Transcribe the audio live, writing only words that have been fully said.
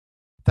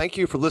Thank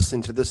you for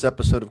listening to this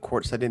episode of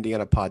Courtside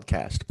Indiana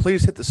podcast.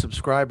 Please hit the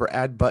subscribe or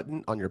add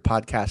button on your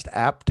podcast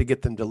app to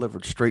get them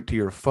delivered straight to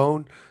your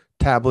phone,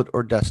 tablet,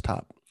 or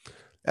desktop.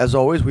 As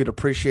always, we'd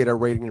appreciate a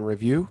rating and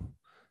review,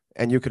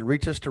 and you can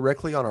reach us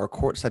directly on our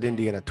Courtside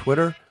Indiana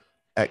Twitter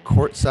at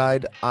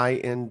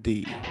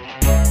CourtsideIND.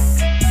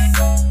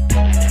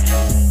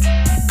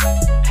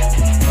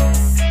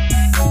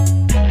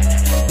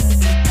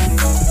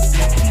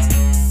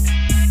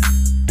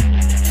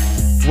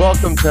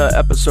 Welcome to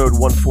episode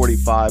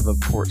 145 of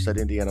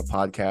Courtside Indiana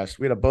podcast.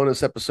 We had a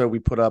bonus episode we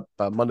put up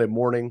Monday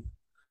morning.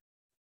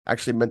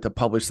 Actually meant to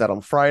publish that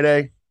on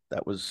Friday.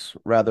 That was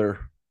rather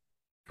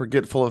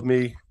forgetful of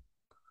me.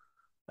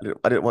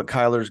 I didn't want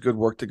Kyler's good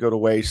work to go to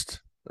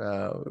waste,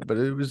 but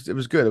it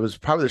was good. It was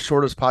probably the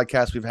shortest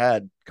podcast we've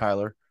had,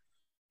 Kyler.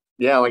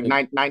 Yeah, like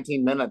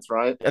 19 minutes,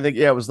 right? I think,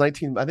 it was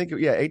 19. I think,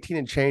 18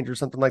 and change or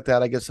something like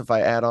that. I guess if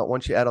I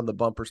once you add on the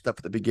bumper stuff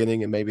at the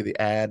beginning and maybe the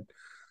ad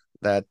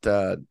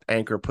that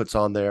Anchor puts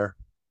on there.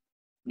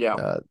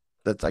 Yeah.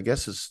 That's, I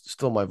guess, is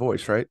still my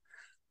voice, right?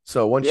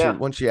 So once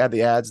you add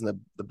the ads and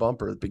the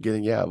bumper at the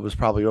beginning, it was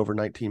probably over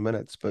 19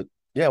 minutes. But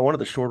yeah, one of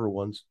the shorter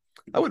ones.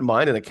 I wouldn't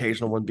mind an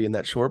occasional one being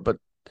that short, but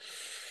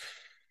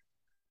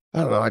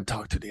I don't know. I'd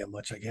talk too damn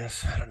much, I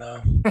guess. I don't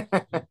know.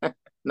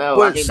 No,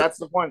 But I mean that's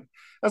the point.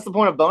 That's the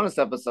point of bonus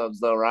episodes,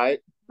 though, right?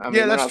 I yeah, mean,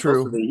 they're that's not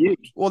supposed to true. be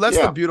huge. Well, that's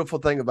the Yeah. beautiful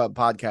thing about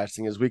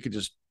podcasting is we could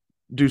just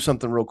do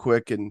something real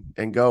quick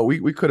and go.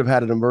 We could have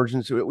had an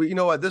emergency. You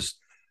know what?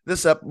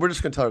 We're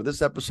just gonna tell her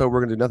this episode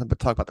we're gonna do nothing but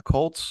talk about the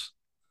Colts.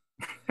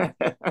 I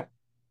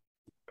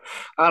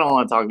don't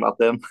want to talk about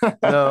them.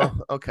 No,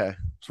 okay.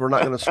 So we're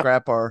not gonna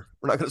scrap our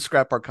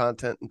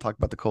content and talk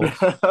about the Colts.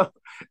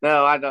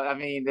 No, I don't. I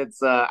mean,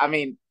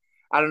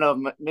 I don't know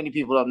if many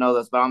people don't know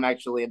this, but I'm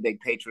actually a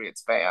big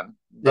Patriots fan.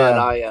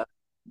 But Yeah,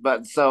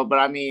 but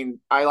I mean,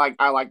 I like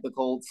the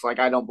Colts. Like,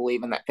 I don't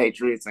believe in that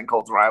Patriots and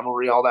Colts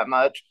rivalry all that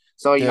much.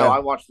 So, yeah. I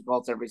watch the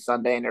Colts every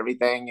Sunday and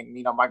everything. And,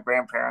 my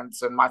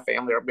grandparents and my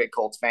family are big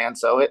Colts fans.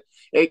 So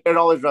it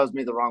always rubs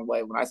me the wrong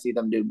way when I see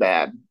them do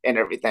bad and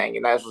everything.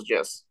 And that's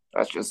just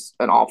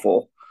an Yeah,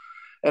 awful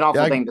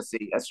thing to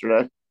see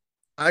yesterday.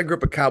 I grew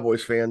up a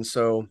Cowboys fan,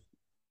 so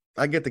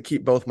I get to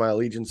keep both my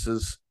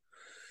allegiances.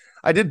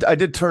 I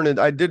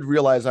did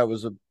realize I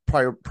was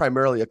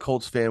primarily a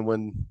Colts fan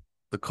when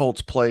the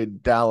Colts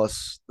played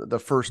Dallas the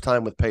first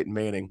time with Peyton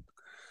Manning.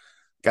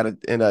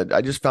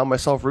 I just found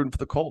myself rooting for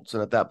the Colts,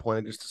 and at that point,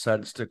 I just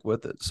decided to stick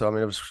with it. So I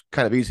mean, it was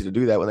kind of easy to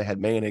do that when they had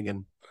Manning,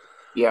 and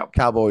Yeah.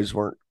 Cowboys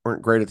weren't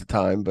great at the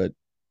time, but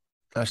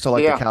I still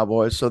like the Yeah.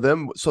 Cowboys. So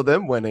them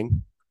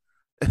winning,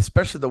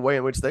 especially the way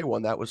in which they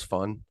won, that was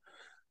fun.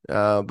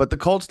 But the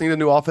Colts need a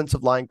new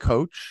offensive line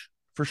coach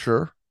for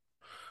sure.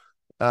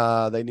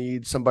 They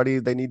need somebody.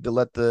 They need to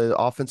let the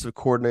offensive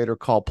coordinator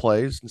call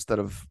plays instead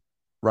of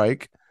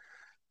Reich,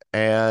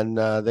 and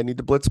they need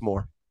to blitz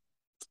more,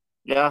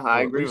 Yeah,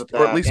 I agree with or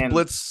at that. least And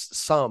blitz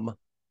some.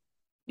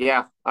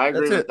 yeah, I That's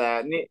agree with it.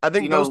 that. And I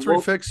think those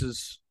three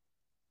fixes.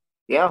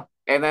 yeah.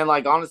 And then,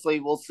 like, honestly,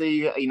 we'll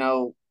see,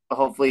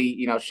 hopefully,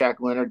 Shaq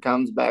Leonard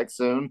comes back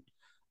soon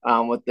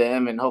with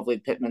them, and hopefully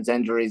Pittman's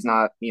injury is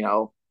not,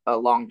 a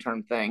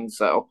long-term thing.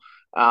 So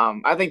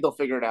I think they'll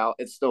figure it out.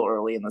 It's still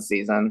early in the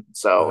season.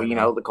 So, I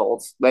know, the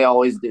Colts, they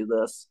always do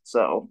this.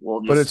 So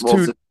but it's we'll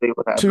two see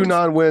what two happens.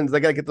 non-wins. They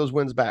got to get those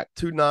wins back.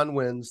 Two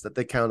non-wins that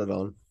they counted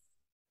on,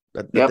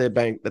 Yep.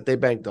 that they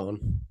banked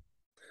on.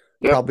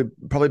 Yep.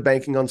 Probably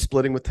banking on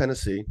splitting with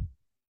Tennessee.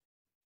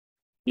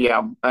 Yeah,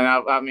 and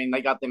I mean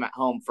they got them at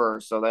home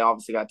first, so they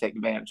obviously got to take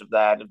advantage of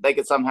that. If they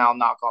could somehow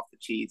knock off the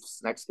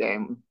Chiefs next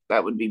game,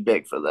 that would be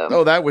big for them.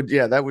 Oh, that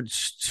would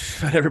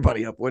shut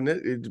everybody up, wouldn't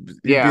it? You'd be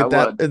Yeah,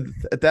 at it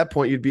would. that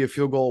point, you'd be a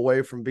field goal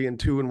away from being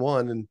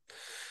 2-1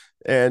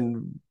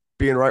 and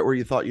being right where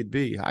you thought you'd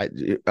be. I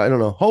don't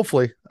know.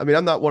 Hopefully, I mean,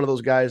 I'm not one of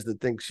those guys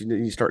that thinks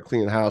you start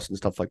cleaning the house and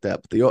stuff like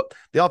that. But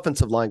the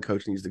offensive line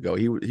coach needs to go.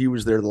 He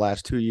was there the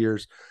last 2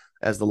 years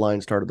as the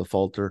line started to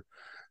falter.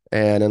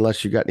 And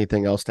unless you got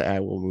anything else to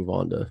add, we'll move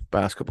on to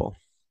basketball.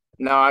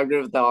 No, I agree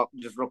with that.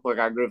 Just real quick,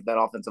 I agree with that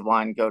offensive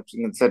line coach,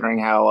 and considering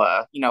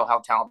how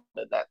how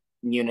talented that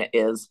unit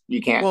is,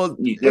 Well,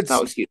 there's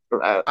no excuse for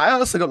that. I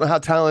honestly don't know how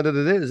talented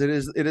it is.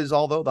 It is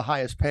although the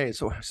highest pay.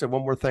 So I said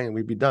one more thing and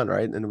we'd be done,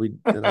 right?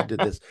 And I did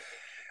this.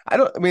 I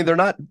mean, they're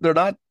not.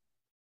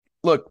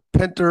 Look,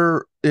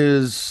 Pinter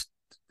is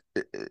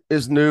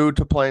new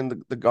to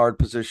playing the guard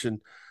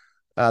position.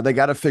 They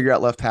got to figure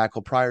out left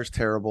tackle. Pryor's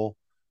terrible.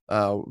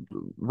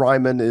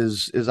 Ryman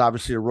is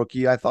obviously a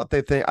rookie. I thought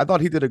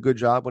he did a good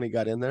job when he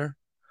got in there,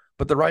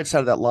 but the right side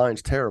of that line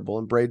is terrible.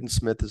 And Braden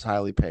Smith is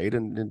highly paid,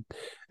 and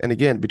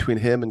again between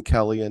him and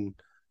Kelly and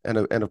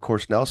of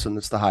course Nelson,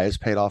 it's the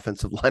highest paid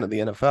offensive line in the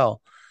NFL,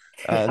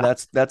 and Yeah,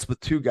 that's with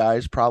two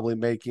guys probably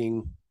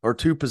making or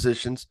two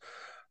positions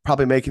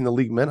probably making the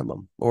league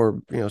minimum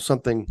or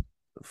something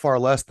far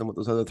less than what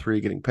those other three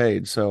are getting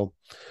paid. So,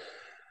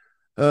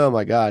 oh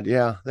my God,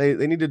 yeah, they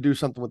need to do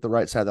something with the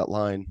right side of that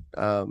line.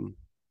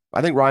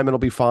 I think Ryman will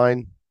be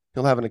fine.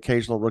 He'll have an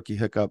occasional rookie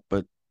hiccup,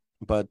 but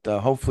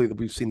hopefully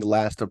we've seen the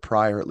last of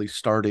Pryor at least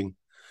starting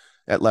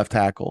at left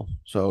tackle.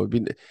 So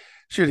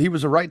shit, he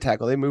was a right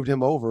tackle. They moved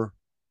him over.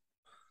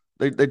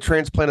 They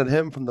transplanted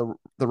him from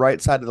the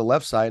right side to the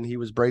left side, and he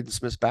was Braden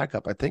Smith's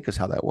backup. I think is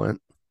how that went.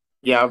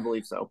 Yeah, I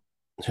believe so.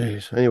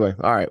 Jeez. Anyway,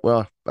 all right.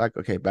 Well,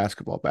 okay.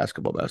 Basketball. All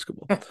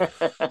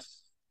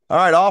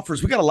right,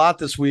 offers. We got a lot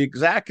this week.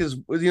 Zach is,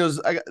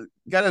 I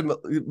got to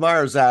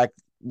admire Zach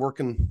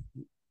working,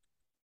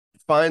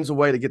 finds a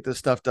way to get this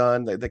stuff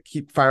done. They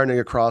keep firing it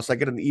across. I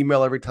get an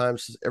email every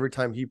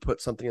time he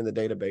puts something in the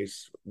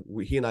database.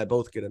 He and I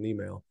both get an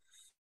email.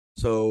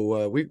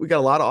 So we got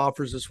a lot of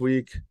offers this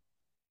week.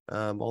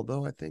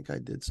 Although I think I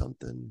did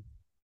something.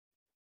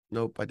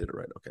 Nope, I did it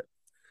right. Okay.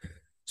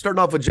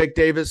 Starting off with Jake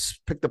Davis,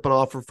 picked up an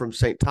offer from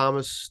St.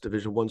 Thomas,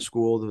 Division I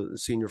school, the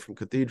senior from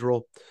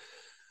Cathedral.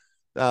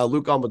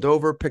 Luke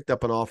Almodovar picked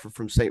up an offer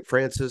from St.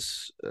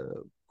 Francis.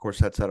 Of course,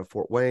 that's out of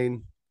Fort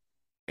Wayne.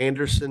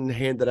 Anderson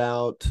handed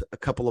out a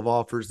couple of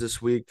offers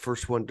this week.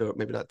 First one,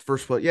 maybe not the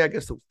first one. Yeah, I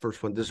guess the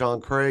first one,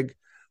 DeJon Craig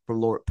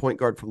from point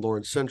guard from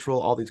Lawrence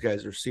Central. All these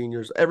guys are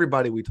seniors.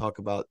 Everybody we talk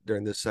about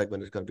during this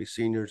segment is going to be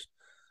seniors.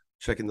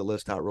 Checking the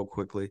list out real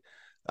quickly.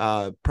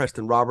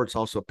 Preston Roberts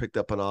also picked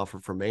up an offer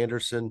from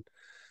Anderson.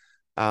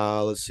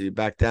 Let's see,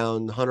 back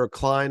down. Hunter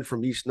Klein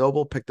from East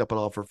Noble picked up an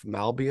offer from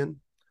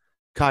Albion.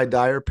 Kai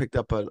Dyer picked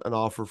up an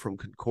offer from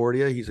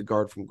Concordia. He's a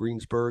guard from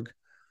Greensburg.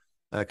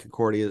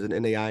 Concordia is an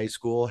NAIA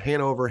school.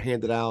 Hanover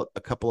handed out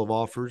a couple of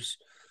offers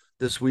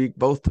this week,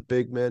 both to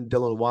big men.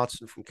 Dylan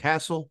Watson from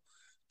Castle,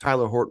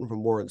 Tyler Horton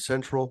from Warren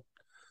Central.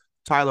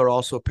 Tyler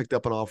also picked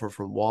up an offer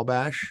from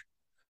Wabash.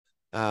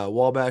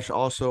 Wabash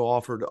also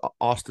offered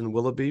Austin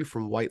Willoughby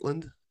from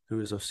Whiteland,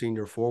 who is a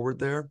senior forward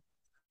there.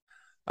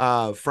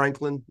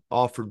 Franklin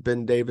offered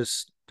Ben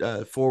Davis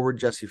forward,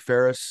 Jesse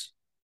Ferris.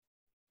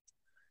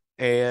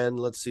 And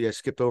let's see, I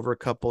skipped over a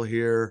couple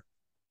here.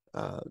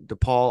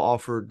 DePaul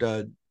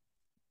offered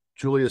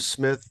Julius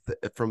Smith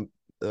from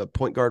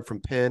point guard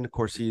from Penn. Of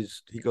course, he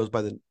goes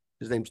by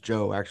his name's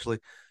Joe, actually.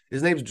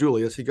 His name's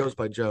Julius. He goes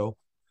by Joe.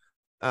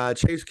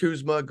 Chase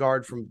Kuzma,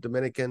 guard from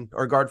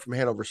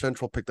Hanover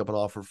Central, picked up an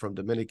offer from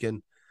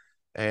Dominican.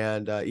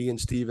 And Ian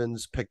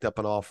Stevens picked up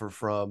an offer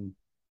from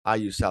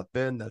IU South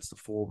Bend. That's the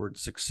forward,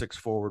 6'6"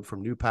 forward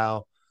from New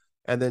Pal.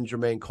 And then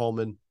Jermaine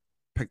Coleman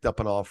picked up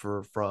an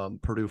offer from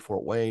Purdue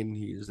Fort Wayne.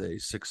 He's a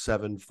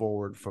 6'7"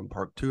 forward from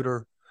Park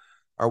Tudor.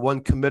 Our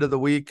one commit of the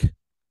week,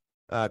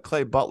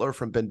 Clay Butler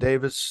from Ben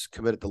Davis,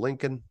 committed to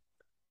Lincoln,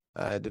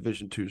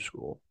 Division II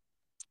school.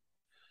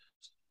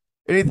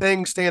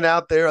 Anything stand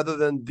out there other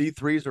than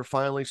D3s are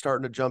finally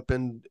starting to jump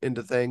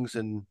into things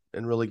and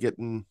really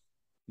getting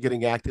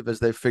active as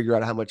they figure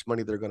out how much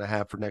money they're going to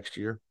have for next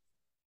year?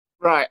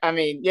 Right. I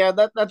mean, yeah,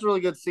 that's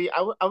really good to see.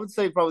 I would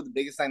say probably the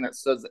biggest thing that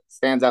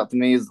stands out to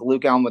me is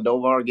Luke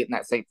Almodovar getting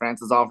that St.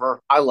 Francis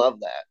offer. I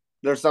love that.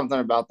 There's something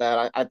about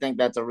that. I think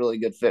that's a really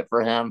good fit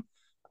for him.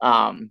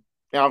 And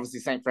obviously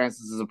St.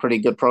 Francis is a pretty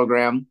good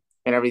program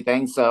and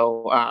everything.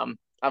 So I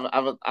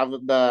would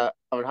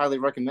highly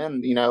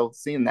recommend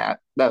seeing that.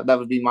 That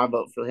would be my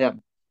vote for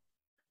him.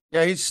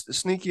 Yeah, he's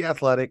sneaky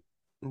athletic.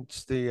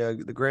 It's the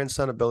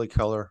grandson of Billy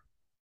Keller.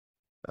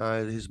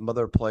 His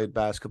mother played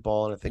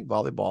basketball and I think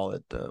volleyball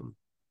at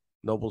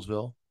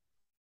Noblesville.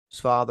 His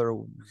father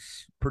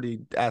was pretty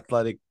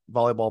athletic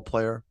volleyball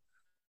player.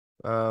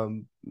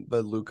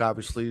 But Luke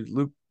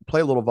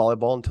played a little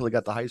volleyball until he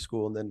got to high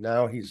school, and then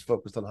now he's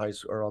focused on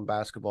on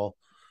basketball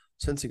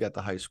since he got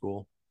to high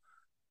school.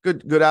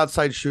 Good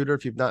outside shooter.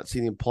 If you've not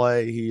seen him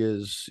play,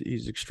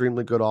 he's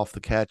extremely good off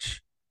the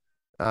catch,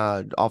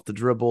 off the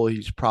dribble.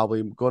 He's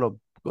probably going to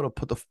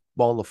put the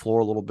ball on the floor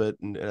a little bit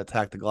and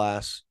attack the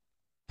glass,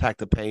 attack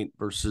the paint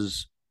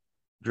versus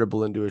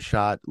dribble into a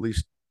shot. At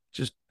least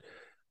just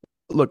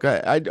look.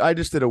 I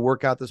just did a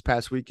workout this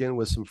past weekend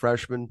with some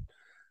freshmen.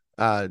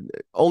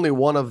 Only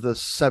one of the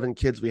 7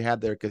 kids we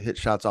had there could hit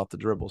shots off the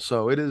dribble.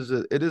 So it is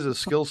a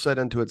skill set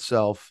unto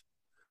itself.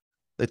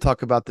 They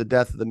talk about the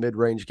death of the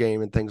mid-range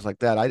game and things like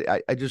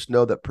that. I just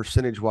know that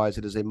percentage-wise,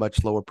 it is a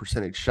much lower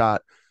percentage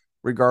shot,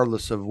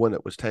 regardless of when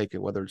it was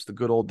taken, whether it's the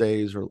good old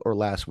days or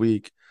last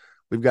week.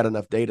 We've got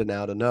enough data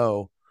now to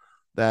know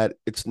that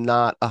it's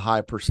not a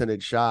high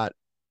percentage shot.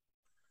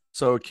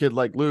 So a kid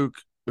like Luke,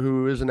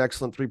 who is an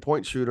excellent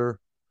three-point shooter,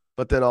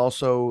 but then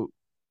also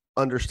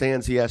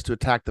understands he has to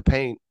attack the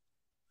paint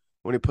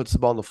when he puts the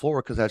ball on the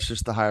floor, because that's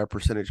just the higher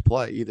percentage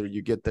play. Either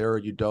you get there or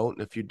you don't.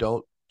 And if you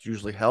don't, it's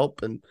usually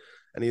help, and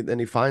then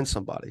he finds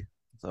somebody.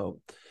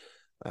 So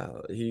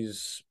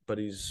he's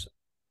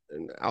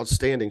an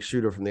outstanding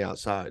shooter from the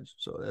outside.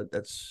 So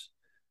that's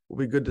will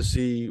be good to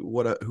see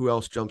who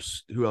else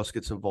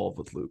gets involved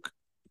with Luke.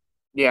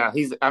 Yeah,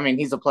 he's a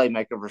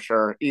playmaker for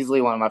sure. Easily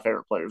one of my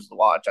favorite players to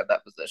watch at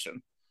that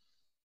position.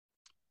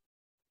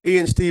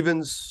 Ian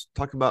Stevens,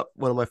 talk about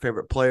one of my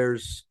favorite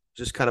players,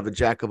 just kind of a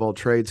jack of all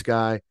trades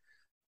guy.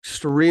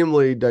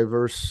 Extremely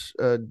diverse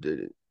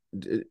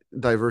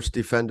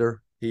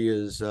defender. He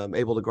is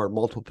able to guard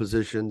multiple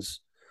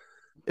positions.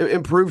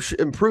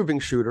 Improving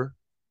shooter.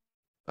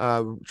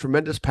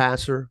 Tremendous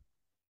passer.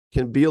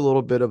 Can be a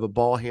little bit of a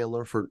ball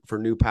handler for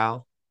New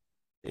Pal.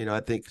 I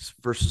think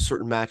versus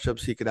certain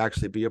matchups, he could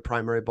actually be a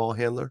primary ball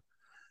handler.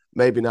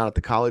 Maybe not at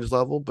the college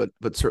level, but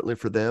certainly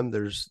for them,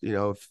 there's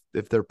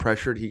if they're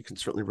pressured, he can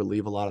certainly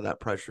relieve a lot of that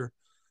pressure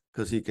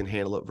because he can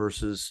handle it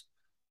versus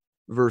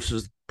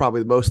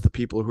probably most of the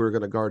people who are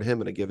going to guard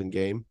him in a given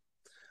game.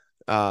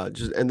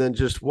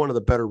 Just one of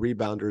the better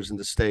rebounders in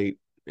the state.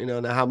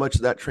 Now how much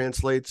that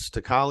translates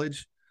to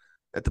college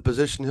at the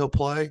position he'll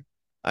play,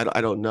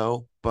 I don't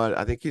know, but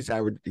I think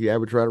he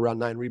averaged right around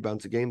 9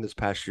 rebounds a game this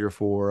past year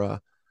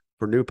for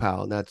New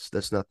Pal, and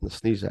that's nothing to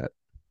sneeze at.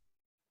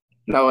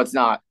 No, it's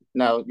not.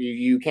 No,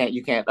 you can't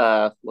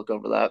look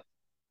over that.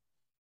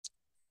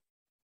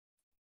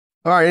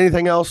 All right,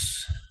 anything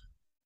else?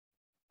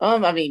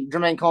 I mean,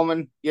 Jermaine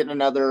Coleman getting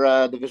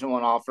another Division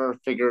I offer.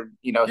 Figured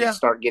he'd Yeah,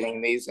 start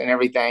getting these and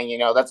everything.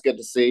 That's good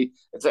to see.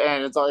 It's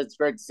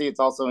great to see. It's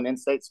also an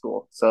in-state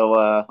school,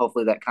 so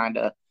hopefully that kind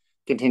of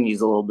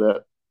continues a little bit.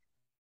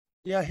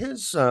 yeah.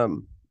 His I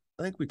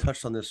think we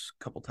touched on this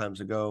a couple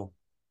times ago.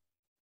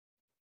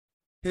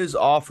 His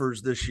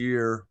offers this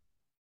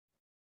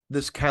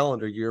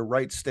calendar year,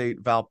 Wright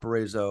State,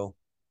 Valparaiso,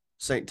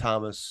 St.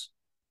 Thomas,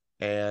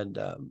 and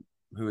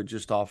who had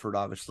just offered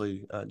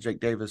obviously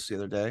Jake Davis the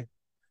other day,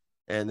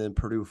 and then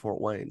Purdue,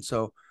 Fort Wayne.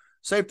 So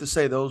safe to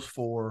say those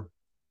four.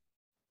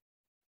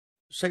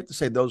 Safe to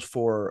say those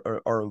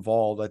four are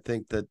involved. I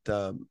think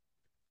that,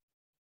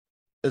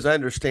 as I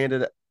understand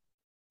it,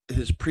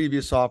 his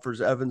previous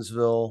offers,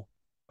 Evansville,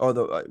 or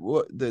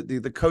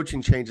the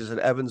coaching changes at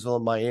Evansville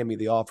and Miami,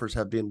 the offers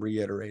have been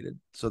reiterated.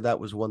 So that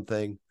was one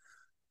thing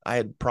I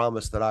had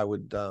promised that I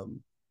would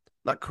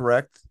not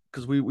correct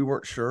because we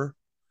weren't sure,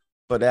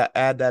 but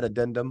add that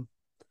addendum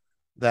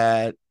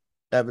that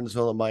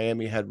Evansville and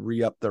Miami had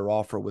re-upped their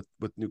offer with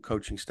new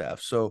coaching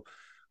staff. So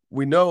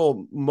we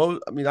know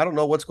most. I mean, I don't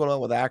know what's going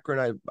on with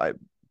Akron. I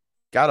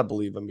gotta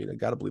believe. I mean, I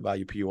gotta believe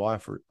IUPUI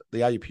for the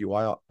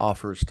IUPUI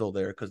offer is still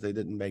there because they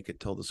didn't make it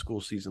till the school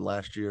season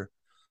last year.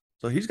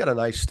 So he's got a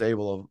nice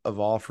stable of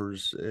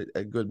offers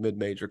at good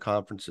mid-major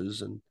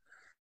conferences, and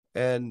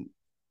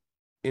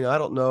I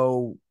don't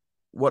know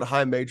what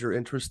high major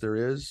interest there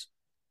is,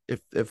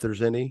 if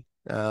there's any,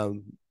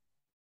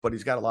 but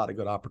he's got a lot of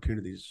good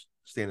opportunities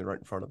standing right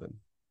in front of him.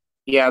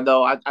 Yeah,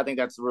 though I think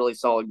that's a really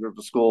solid group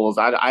of schools.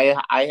 I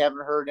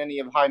haven't heard any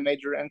of high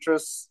major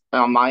interests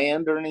on my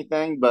end or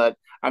anything, but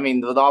I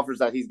mean the offers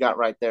that he's got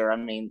right there. I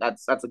mean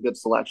that's a good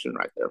selection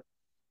right there.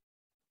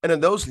 And in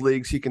those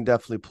leagues, he can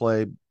definitely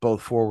play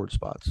both forward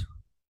spots.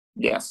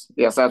 Yes,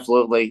 yes,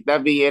 absolutely.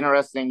 That'd be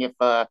interesting if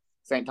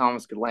St.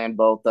 Thomas could land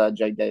both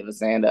Jake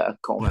Davis and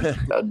Coleman.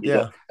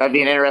 Yeah, That'd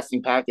be an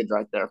interesting package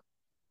right there.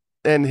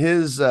 and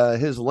his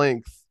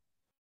length,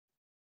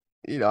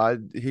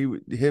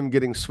 him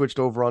getting switched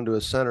over onto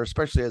a center,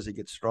 especially as he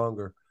gets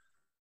stronger,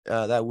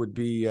 that would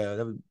be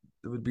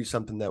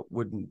something that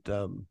wouldn't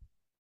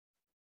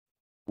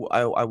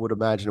I would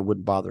imagine it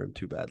wouldn't bother him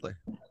too badly.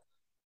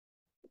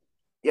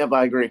 Yeah, but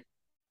I agree.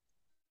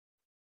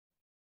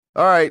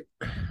 All right,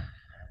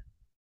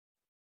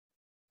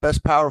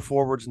 best power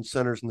forwards and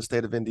centers in the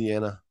state of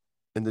Indiana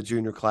in the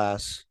junior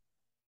class.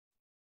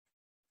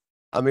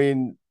 I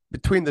mean,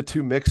 between the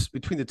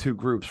two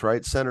groups,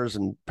 right? Centers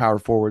and power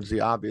forwards,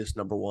 the obvious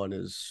number one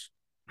is,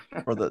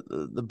 or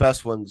the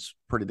best one's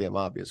pretty damn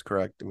obvious,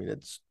 correct? I mean,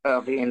 it's I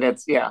mean,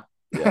 that's yeah.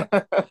 yeah,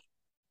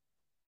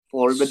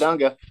 Flory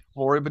Badunga.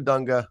 Flory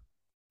Badunga.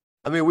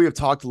 I mean, we have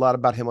talked a lot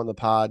about him on the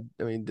pod.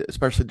 I mean,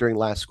 especially during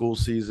last school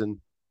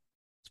season,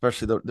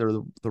 especially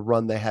the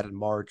run they had in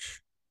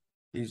March.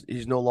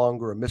 He's no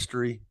longer a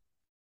mystery.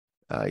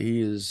 He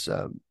is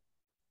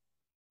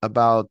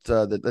about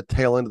the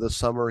tail end of the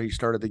summer. He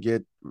started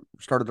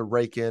to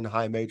rake in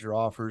high major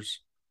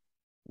offers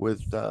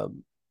with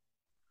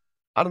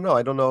I don't know.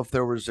 I don't know if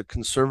there was a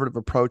conservative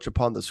approach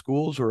upon the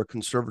schools or a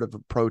conservative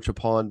approach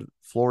upon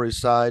Flory's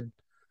side.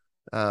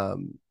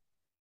 Um,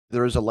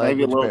 there is a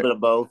Maybe a language little bit of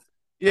both.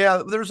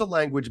 yeah, there's a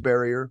language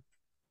barrier,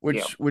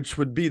 Yeah. which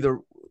would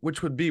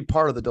be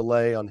part of the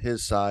delay on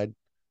his side.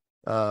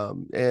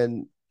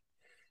 And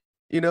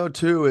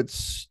too,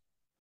 it's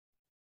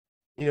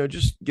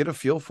just get a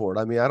feel for it.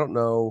 I mean, I don't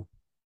know.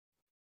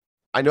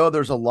 I know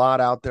there's a lot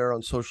out there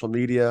on social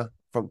media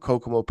from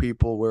Kokomo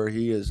people where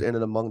he is in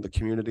and among the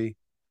community,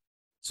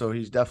 so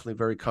he's definitely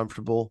very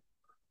comfortable.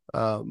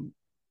 Um,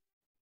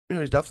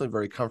 he's definitely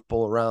very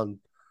comfortable around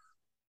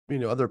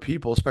other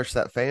people,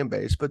 especially that fan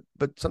base. But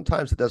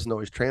sometimes it doesn't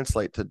always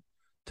translate to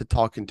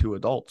talking to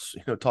adults.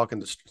 Talking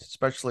to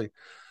especially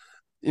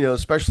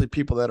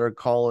people that are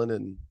calling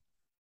and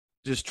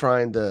just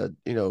trying to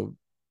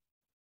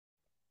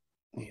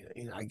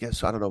I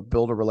guess I don't know,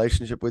 build a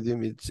relationship with you. I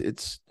mean,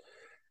 it's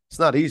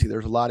not easy.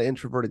 There's a lot of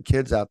introverted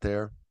kids out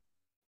there,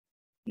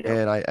 Yeah.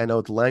 and I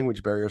know the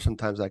language barrier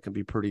sometimes that can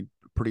be pretty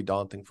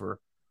daunting for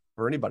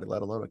anybody,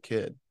 let alone a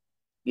kid.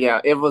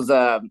 Yeah, it was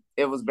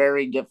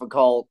very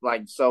difficult.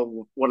 Like,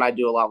 so what I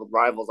do a lot with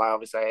rivals,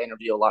 I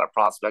interview a lot of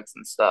prospects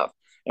and stuff.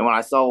 And when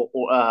I saw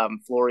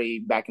Flory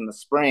back in the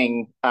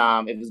spring,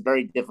 it was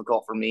very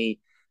difficult for me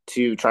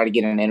to try to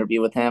get an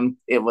interview with him.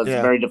 It was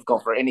Yeah, very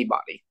difficult for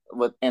anybody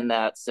in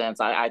that sense.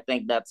 I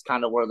think that's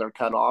kind of where they're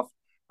cut off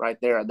right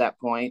there at that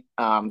point.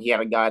 He had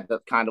a guy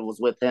that kind of was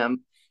with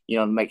him,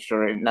 to make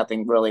sure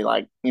nothing really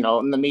like,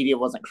 and the media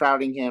wasn't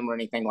crowding him or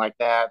anything like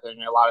that.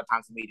 And a lot of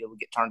times the media would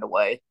get turned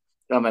away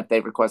if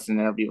they requested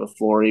an interview with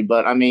Flory.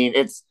 But I mean,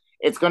 it's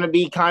going to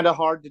be kind of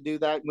hard to do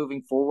that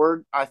moving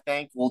forward. I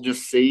think we'll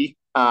just see.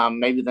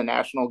 Maybe the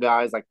national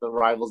guys, like the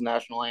Rivals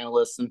national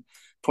analysts and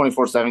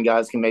 24/7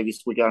 guys, can maybe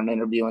squeak out an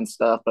interview and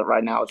stuff. But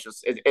right now,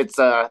 it's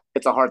a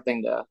hard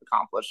thing to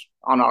accomplish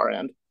on our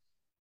end.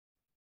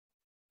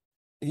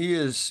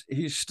 He's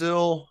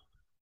still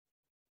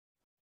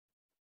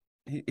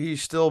he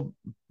still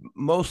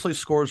mostly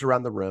scores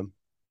around the rim.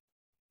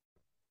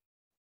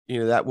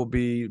 That will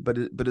be, but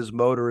his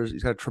motor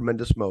he's got a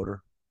tremendous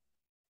motor.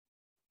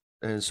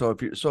 And so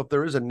if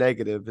there is a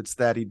negative, it's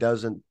that he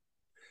doesn't.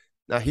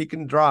 Now he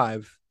can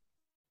drive.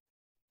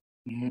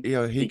 He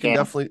He can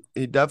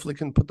can. definitely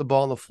can put the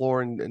ball on the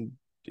floor and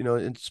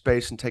in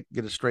space and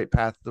get a straight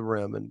path to the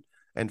rim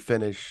and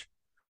finish.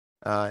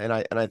 And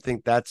I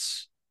think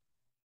that's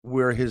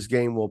where his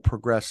game will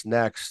progress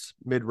next.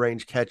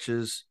 Mid-range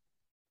catches,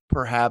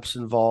 perhaps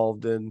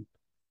involved in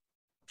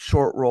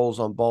short rolls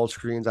on ball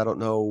screens. I don't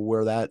know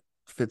where that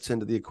fits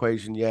into the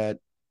equation yet.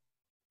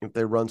 If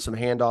they run some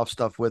handoff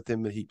stuff with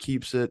him and he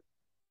keeps it,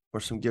 or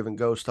some give and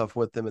go stuff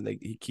with him and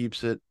he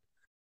keeps it.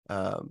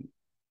 Um,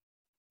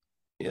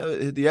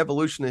 the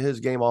evolution of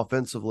his game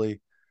offensively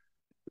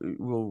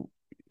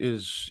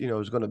is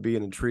going to be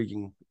an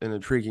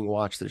intriguing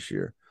watch this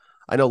year.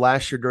 I know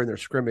last year during their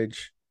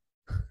scrimmage,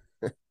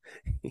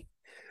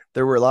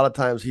 there were a lot of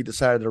times he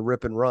decided to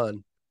rip and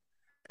run,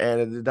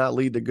 and it did not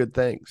lead to good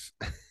things.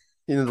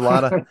 A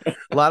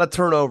lot of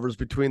turnovers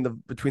between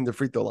the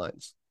free throw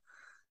lines.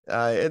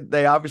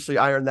 They obviously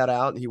ironed that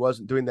out, and he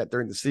wasn't doing that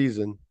during the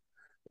season.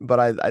 But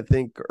I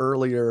think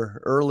early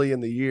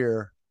in the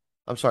year,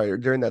 I'm sorry,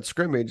 during that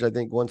scrimmage, I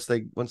think once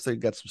they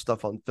got some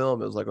stuff on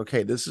film, it was like,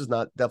 okay, this is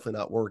definitely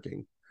not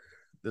working,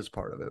 this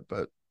part of it.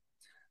 But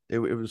it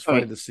was I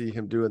funny mean, to see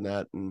him doing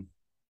that. And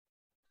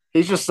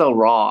he's just so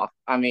raw.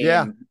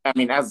 yeah,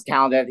 As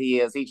talented he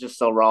is, he's just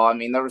so raw. I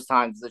mean, there was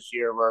times this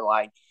year where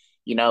like,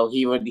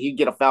 he'd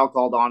get a foul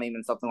called on him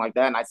and something like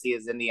that, and I see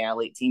his Indiana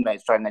elite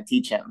teammates trying to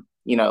teach him,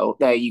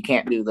 hey, you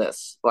can't do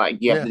this. Like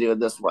you have yeah, to do it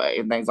this way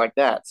and things like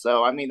that.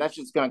 So I mean, that's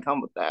just going to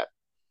come with that.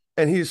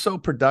 and he's so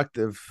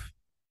productive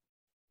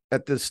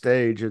at this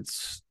stage.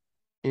 It's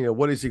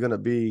what is he going to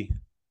be?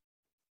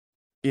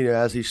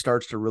 As he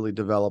starts to really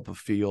develop a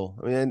feel.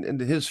 I mean,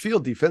 and his feel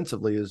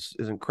defensively is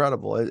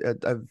incredible.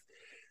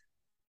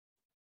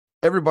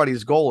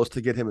 Everybody's goal is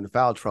to get him in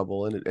foul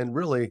trouble, and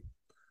really,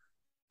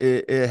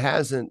 it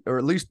hasn't, or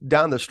at least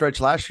down the stretch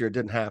last year, it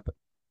didn't happen.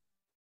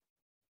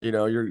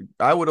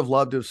 I would have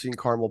loved to have seen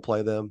Carmel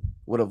play them.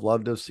 Would have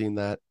loved to have seen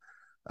that.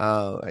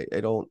 I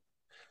don't,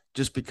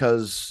 just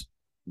because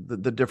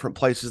the different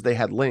places they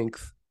had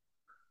length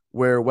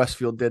where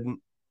Westfield didn't,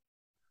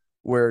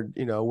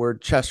 where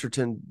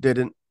Chesterton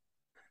didn't,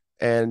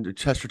 and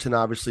Chesterton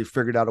obviously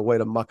figured out a way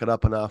to muck it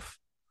up enough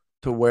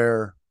to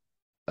where,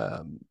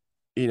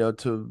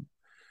 to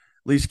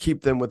at least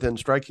keep them within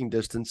striking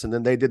distance. And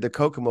then they did to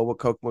Kokomo what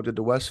Kokomo did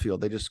to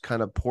Westfield. They just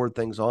kind of poured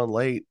things on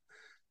late,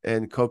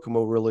 and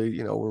Kokomo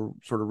really, were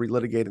sort of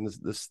relitigating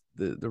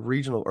the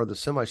regional or the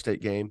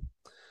semi-state game.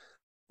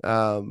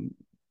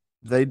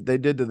 They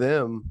did to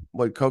them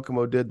what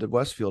Kokomo did to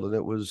Westfield, and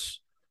it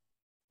was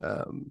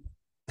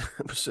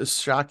it was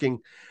just shocking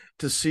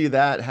to see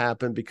that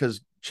happen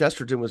because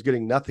Chesterton was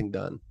getting nothing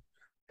done,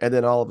 and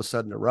then all of a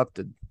sudden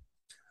erupted.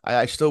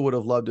 I still would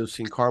have loved to have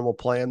seen Carmel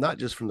play him, not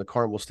just from the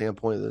Carmel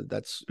standpoint,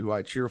 that's who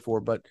I cheer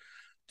for, but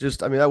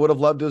just, I mean, I would have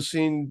loved to have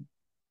seen,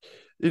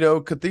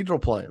 Cathedral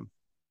play him.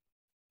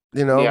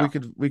 Yeah.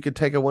 We could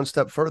take it one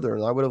step further,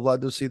 and I would have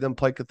loved to see them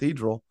play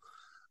Cathedral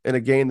in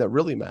a game that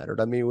really mattered.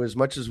 I mean, as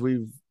much as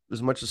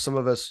some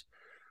of us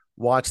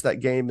watched that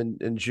game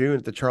in June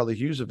at the Charlie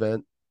Hughes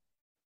event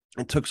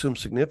and took some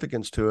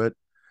significance to it,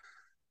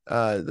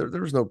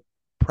 there was no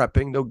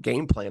prepping, no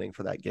game planning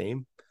for that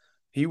game.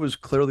 He was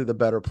clearly the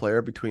better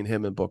player between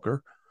him and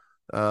Booker,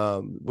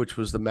 which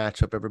was the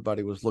matchup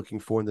everybody was looking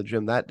for in the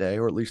gym that day,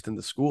 or at least in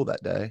the school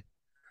that day.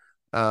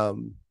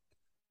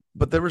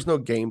 But there was no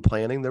game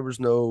planning. There was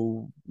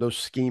no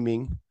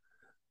scheming.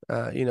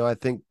 I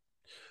think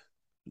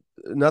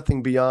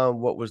nothing beyond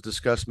what was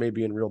discussed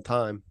maybe in real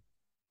time.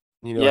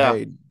 Yeah.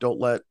 Hey, don't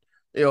let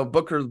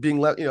Booker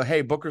being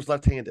hey, Booker's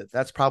left-handed.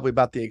 That's probably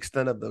about the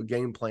extent of the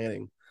game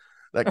planning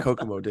that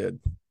Kokomo did.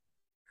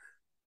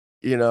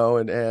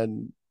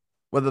 And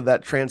whether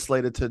that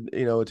translated to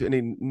to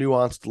any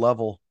nuanced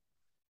level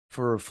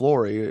for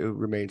Flory, it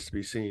remains to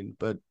be seen.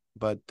 But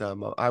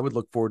I would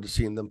look forward to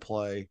seeing them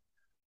play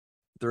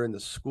during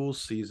the school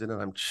season,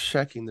 and I'm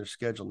checking their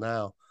schedule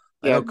now.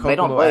 I Yeah. know They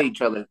don't Kokomo. play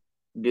each other.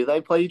 Do they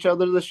play each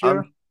other this year?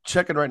 I'm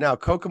checking right now.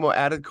 Kokomo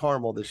added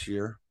Carmel this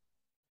year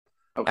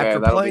Okay.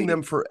 after That'll playing be.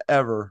 them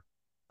forever.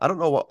 I don't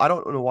know. I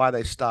don't know why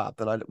they stopped,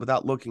 and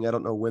without looking, I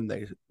don't know when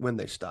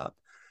they stopped.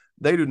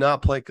 They do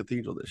not play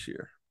Cathedral this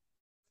year.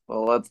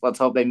 Well, let's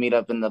hope they meet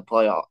up in the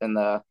playoff in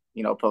the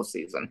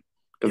postseason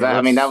because Yeah,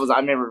 I mean that let's. was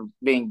I remember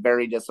being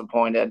very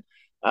disappointed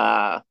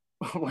uh,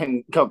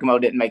 when Kokomo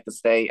didn't make the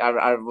state.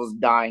 I was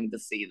dying to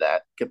see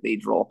that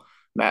Cathedral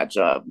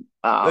matchup.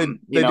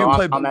 They do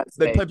play On that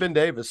they play stage. Ben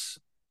Davis.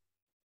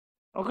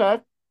 Okay,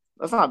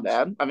 that's not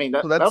bad. I mean,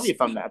 So that'll be that's a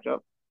fun matchup.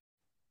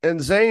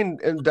 and Zane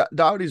and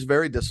Dowdy's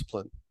very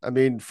disciplined. I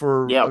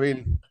Yep.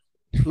 mean,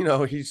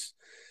 he's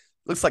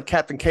looks like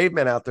Captain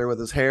Caveman out there with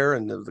his hair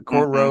and the Hmm.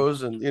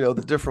 cornrows and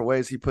the different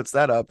ways he puts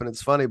that up. And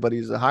it's funny, but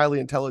he's a highly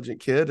intelligent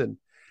kid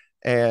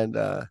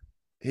and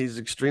he's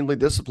extremely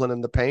disciplined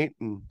in the paint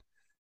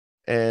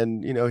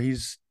and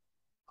he's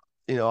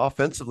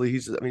offensively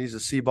he's a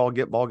see ball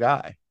get ball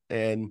guy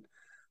and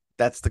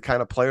that's the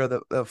kind of player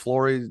that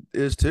Flory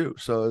is too.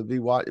 So it'd be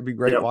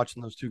great Yep.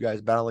 watching those two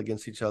guys battle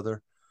against each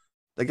other.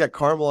 They got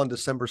Carmel on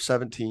December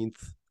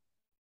 17th.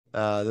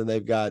 Then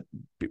they've got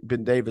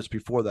Ben Davis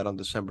before that on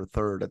December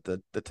 3rd at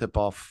the tip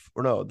off,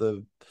 or no,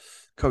 the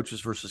coaches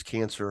versus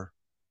cancer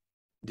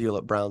deal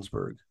at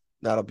Brownsburg.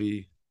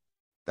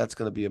 That's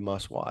going to be a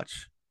must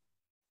watch.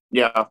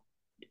 Yeah.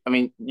 I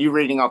mean, you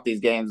reading off these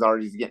games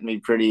already is getting me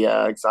pretty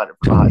excited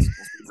for the high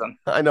school season.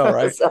 I know,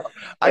 right? So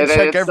I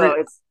check it's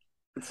every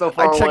it's so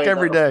I far check away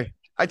every though. day.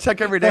 I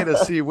check every day to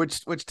see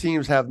which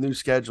teams have new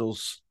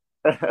schedules.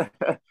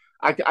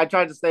 I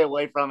tried to stay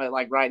away from it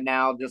like right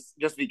now,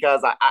 just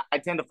because I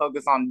tend to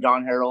focus on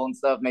John Harrell and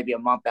stuff, maybe a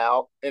month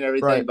out and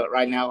everything. Right. But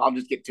right now, I'll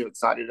just get too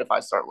excited if I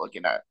start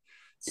looking at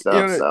You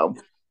stuff. know, So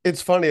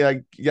it's funny.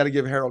 You got to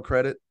give Harold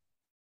credit.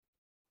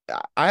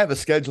 I have a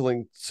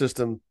scheduling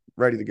system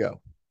ready to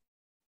go.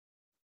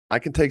 I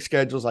can take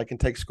schedules. I can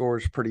take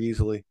scores pretty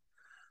easily.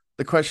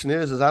 The question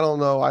is I don't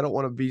know. I don't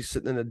want to be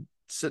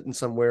sitting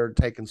somewhere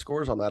taking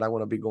scores on that. I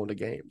want to be going to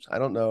games. I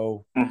don't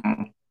know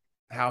mhm.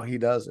 how he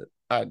does it.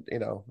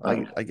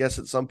 I guess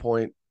at some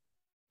point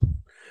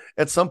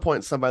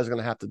somebody's going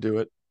to have to do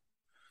it.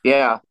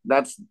 Yeah,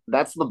 that's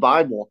the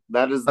Bible.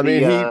 That is I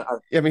mean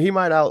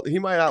the he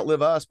might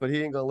outlive us, but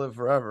he ain't going to live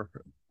forever.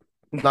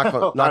 Knock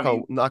on I knock on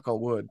mean, knock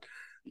on wood.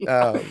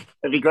 yeah, Um,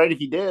 it'd be great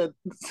if you did.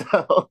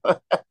 So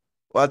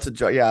well, that's a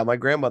joke. Yeah, my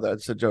grandmother.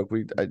 It's a joke.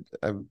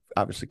 I'm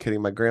obviously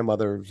kidding. My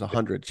grandmother was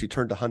 100. She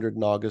turned 100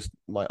 in August.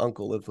 My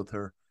uncle lives with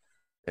her,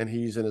 and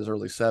he's in his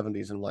early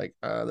 70s. And like,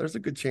 there's a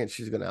good chance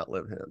she's going to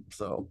outlive him.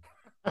 So,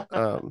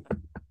 um,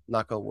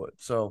 knock on wood.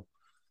 So,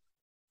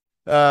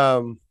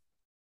 um,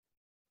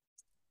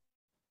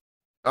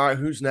 all right,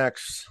 who's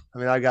next? I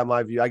mean, I got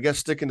my view. I guess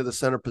sticking to the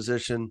center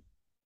position.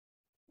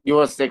 you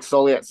want to stick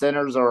solely at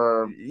centers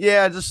or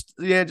Yeah, just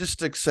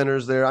stick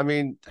centers there. I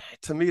mean,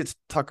 to me, it's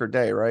Tucker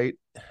Day, right?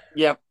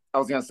 yep, I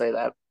was gonna say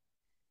that.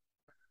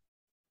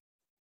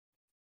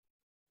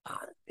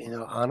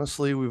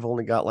 Honestly, we've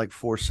only got like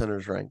four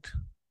centers ranked.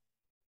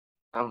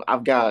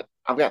 I've got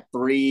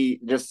three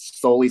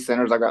just solely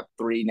centers. I've got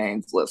three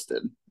names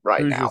listed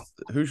right Who's your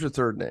now. Who's your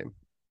third name?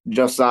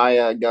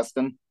 Josiah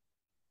Gustin.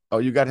 Oh,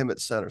 you got him at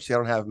center. See, I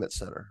don't have him at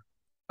center.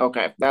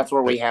 Okay, that's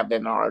where Uh, we have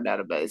him in our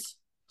database.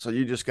 So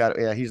you just got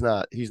yeah, he's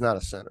not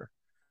a center.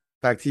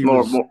 In fact, he More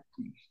was more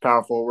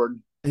power forward.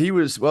 he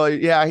was well,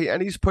 yeah,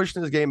 and he's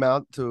pushing his game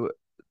out to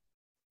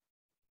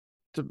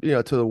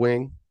the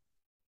wing,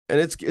 and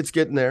it's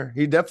getting there.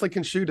 He definitely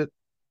can shoot it.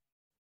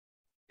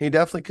 He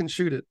definitely can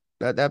shoot it.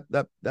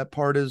 That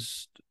part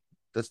is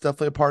that's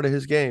definitely a part of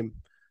his game,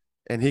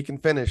 and he can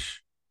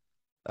finish.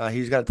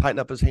 He's got to tighten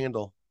up his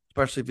handle,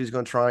 especially if he's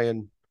going to try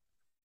and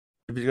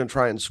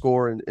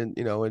score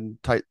in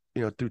tight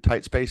through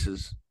tight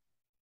spaces.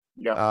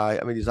 Yeah,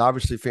 I mean, he's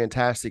obviously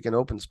fantastic in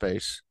open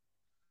space,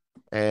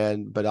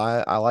 but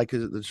I like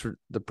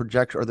the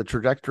project or the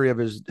trajectory of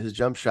his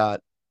jump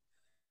shot.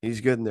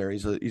 He's good in there.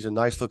 He's a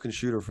nice looking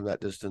shooter from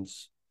that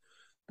distance.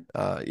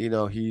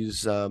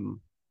 He's I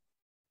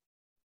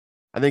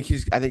think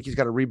he's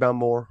got to rebound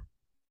more.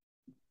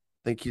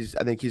 I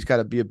think he's got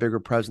to be a bigger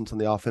presence on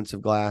the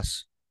offensive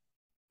glass,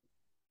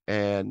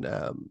 and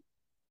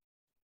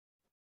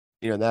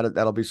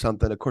that'll be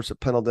something. Of course, at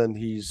Pendleton,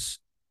 he's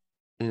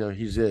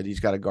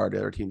got to guard the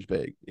other team's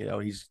big.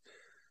 He's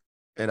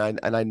and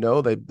I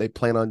know they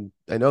plan on.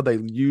 I know they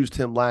used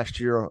him last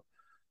year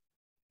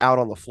out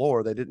on the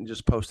floor. They didn't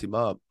just post him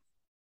up,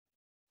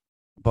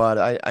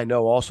 but I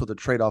know also the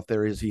trade off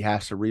there is he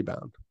has to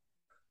rebound,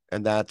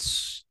 and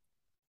that's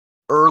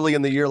early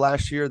in the year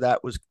last year.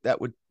 That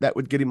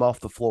would get him off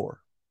the floor,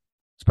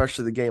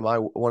 especially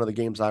one of the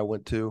games I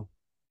went to.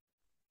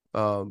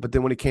 But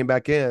then when he came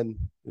back in,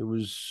 it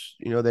was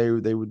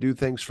they would do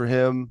things for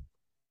him.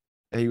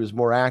 And he was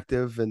more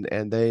active, and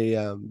they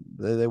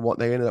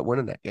ended up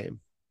winning that game.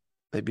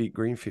 They beat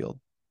Greenfield.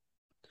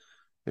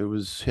 It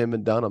was him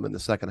and Dunham in the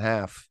second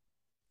half.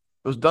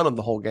 It was Dunham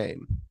the whole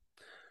game.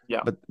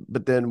 yeah,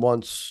 But then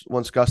once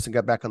Gustin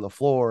got back on the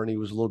floor and he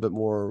was a little bit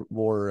more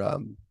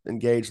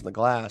engaged in the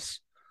glass,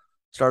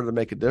 started to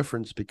make a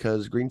difference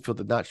because Greenfield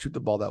did not shoot the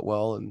ball that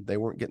well and they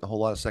weren't getting a whole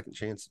lot of second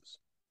chances.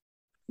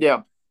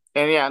 yeah,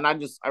 and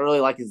I really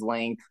like his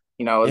length.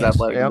 His Yes.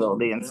 athletic Yep.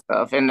 ability and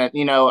stuff, and that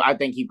I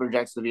think he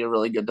projects to be a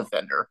really good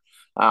defender.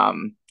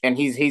 And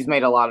he's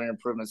made a lot of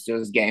improvements to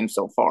his game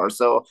so far.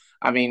 So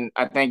I mean,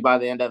 I think by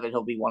the end of it,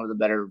 he'll be one of the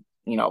better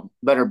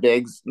better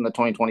bigs in the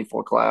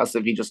 2024 class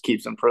if he just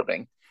keeps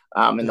improving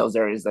in A those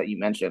areas that you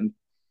mentioned.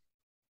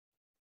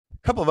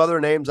 couple of other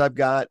names I've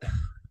got.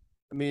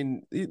 I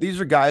mean, these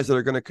are guys that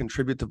are going to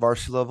contribute to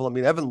varsity level. I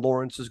mean, Evan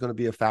Lawrence is going to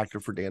be a factor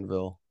for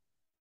Danville.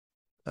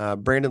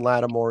 Brandon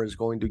Lattimore is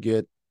going to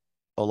get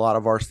a lot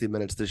of varsity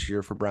minutes this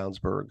year for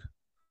Brownsburg.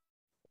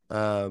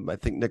 I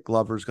think Nick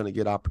Glover is going to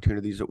get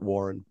opportunities at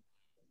Warren.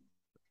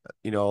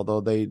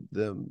 Although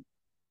the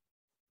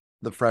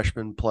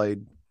freshman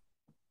played.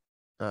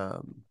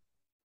 Oh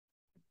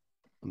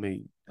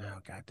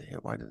god damn,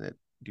 why did it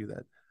do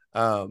that?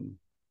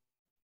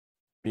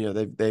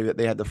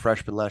 They had the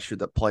freshman last year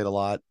that played a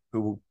lot,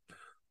 who will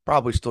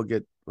probably still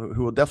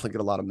who will definitely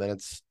get a lot of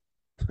minutes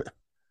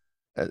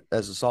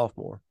as a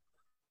sophomore.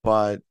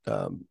 But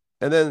and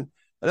then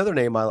another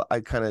name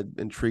I kind of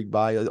intrigued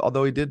by,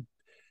 although he did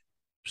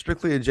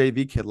strictly a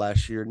JV kid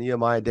last year,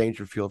 Nehemiah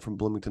Dangerfield from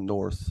Bloomington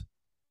North,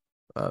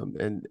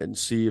 and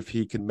see if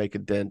he can make a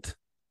dent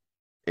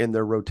in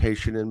their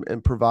rotation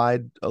and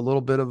provide a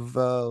little bit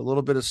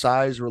of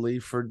size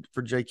relief for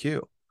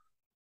JQ.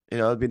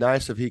 It'd be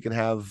nice if he can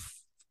have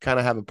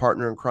a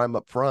partner in crime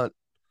up front,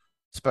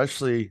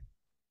 especially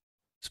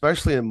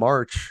in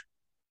March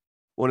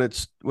when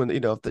if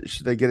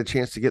they get a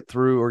chance to get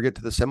through or get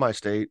to the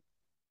semi-state,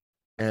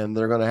 and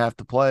they're going to have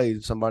to play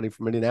somebody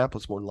from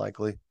Indianapolis more than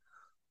likely,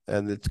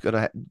 and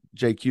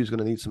JQ is going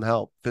to need some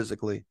help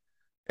physically,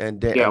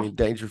 and I Yeah. mean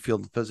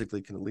Dangerfield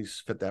physically can at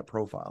least fit that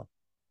profile.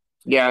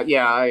 Yeah,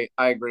 I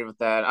agree with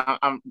that.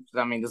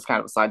 I mean, this is kind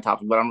of a side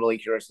topic, but I'm really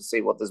curious to see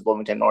what this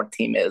Bloomington North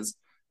team is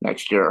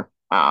next year.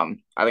 I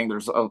think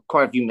there's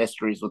quite a few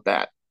mysteries with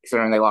that,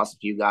 considering they lost a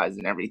few guys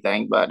and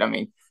everything. But I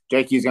mean,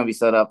 JQ is going to be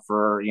set up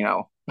for,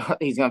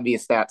 he's going to be a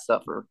stat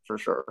stuffer for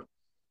sure.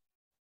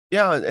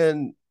 Yeah,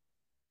 and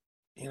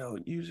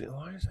using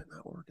why is that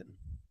not working?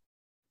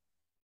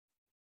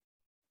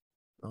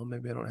 Oh,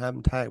 maybe I don't have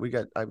them tagged.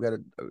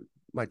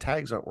 My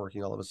tags aren't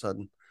working all of a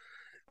sudden.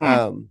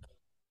 Hmm.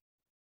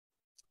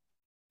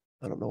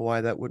 I don't know why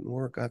that wouldn't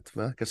work. I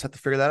guess I have to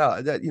figure that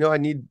out.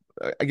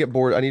 I get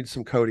bored. I need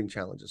some coding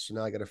challenges. So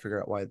now I got to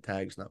figure out why the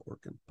tag's not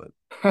working. But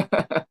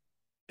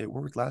it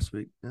worked last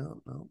week.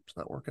 No, it's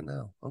not working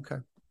now. Okay.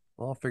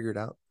 Well, I'll figure it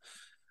out.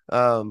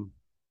 Um,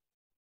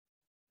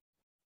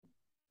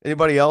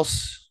 Anybody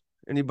else?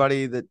 Any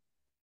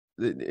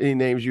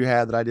names you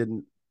had that I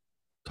didn't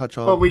touch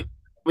Well, on?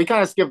 we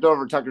kind of skipped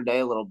over Tucker Day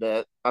a little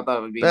bit. I thought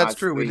it would be That's nice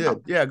true. to, We did.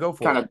 Yeah, go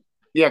for kind it.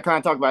 of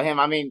talk about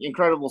him. I mean,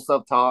 incredible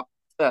soft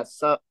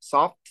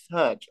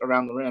touch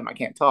around the rim. I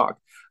can't talk.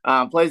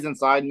 Plays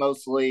inside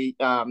mostly.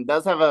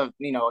 Does have a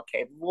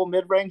capable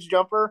mid range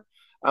jumper.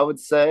 I would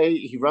say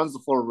he runs the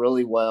floor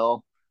really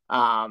well.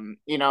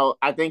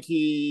 I think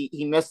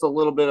he missed a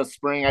little bit of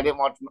spring. I didn't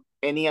watch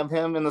any of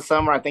him in the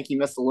summer. I think he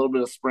missed a little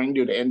bit of spring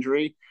due to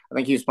injury. I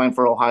think he was playing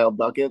for Ohio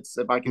Buckets,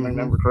 if I can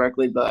remember Mm-hmm.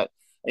 correctly. But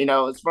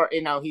as far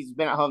he's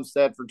been at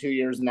Homestead for 2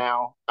 years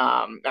now.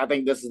 I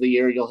think this is the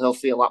year he'll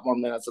see a lot more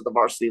minutes at the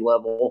varsity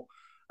level,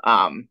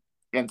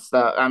 and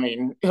stuff. I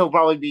mean, he'll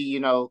probably be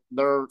their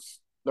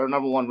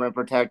number one rim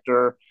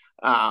protector.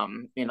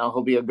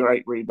 He'll be a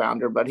great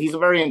rebounder, but he's a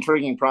very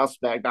intriguing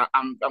prospect.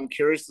 I'm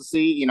curious to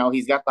see.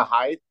 He's got the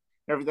height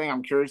and everything.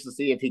 I'm curious to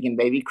see if he can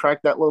maybe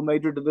crack that low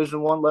major Division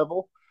I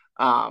level.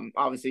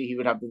 Obviously, he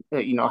would have to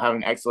have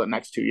an excellent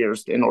next 2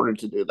 years in order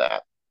to do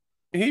that.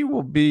 He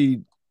will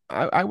be.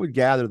 I would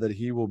gather that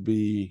he will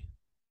be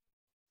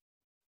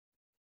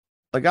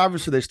like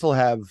obviously they still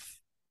have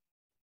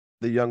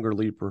the younger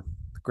Leaper,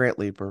 Grant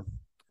Leaper,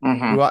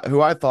 Mm-hmm.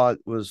 who I thought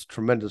was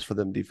tremendous for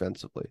them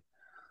defensively.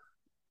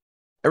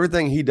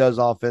 Everything he does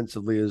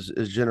offensively is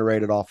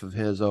generated off of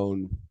his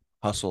own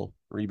hustle,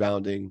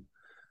 rebounding,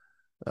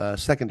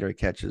 secondary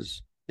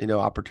catches,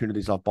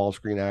 opportunities off ball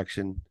screen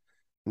action,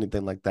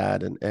 anything like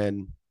that,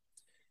 and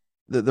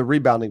the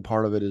rebounding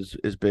part of it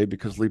is big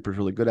because Leaper's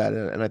really good at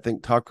it, and I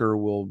think Tucker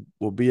will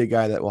be a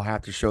guy that will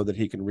have to show that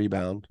he can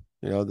rebound.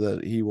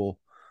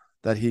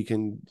 That he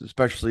can,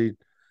 especially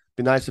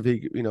be nice if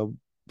he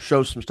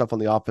shows some stuff on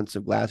the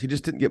offensive glass. He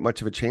just didn't get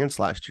much of a chance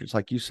last year. It's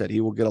like you said, he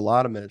will get a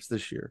lot of minutes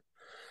this year.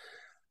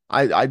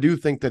 I do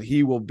think that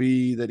he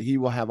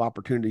will have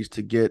opportunities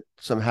to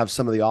have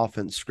some of the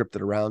offense scripted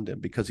around him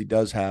because he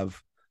does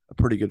have a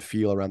pretty good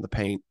feel around the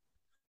paint.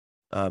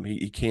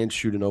 He can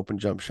shoot an open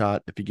jump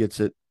shot if he gets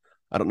it.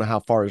 I don't know how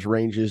far his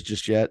range is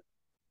just yet.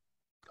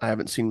 I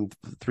haven't seen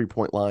the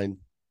 3-point line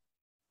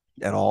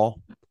at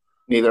all,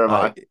 Neither have uh,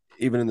 I.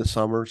 even in the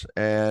summers.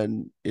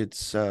 And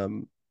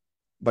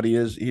but he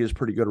is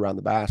pretty good around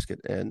the basket.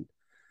 And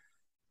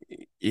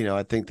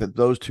I think that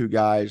those two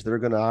guys, they're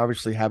going to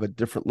obviously have a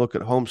different look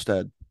at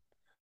Homestead.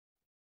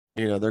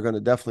 They're going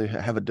to definitely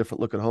have a different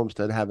look at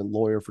Homestead, having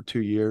Lawyer for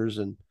 2 years,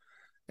 and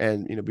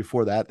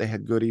before that they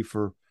had Goody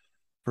for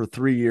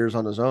 3 years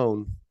on his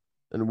own,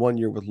 and 1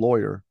 year with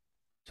Lawyer.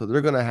 So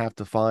they're going to have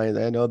to find.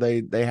 I know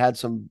they had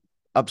some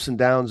ups and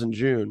downs in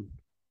June,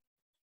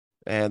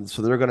 and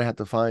so they're going to have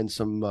to find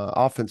some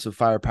offensive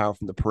firepower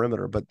from the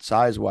perimeter. But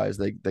size wise,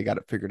 they got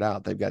it figured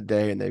out. They've got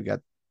Day and they've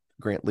got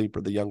Grant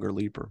Leaper, the younger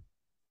Leaper.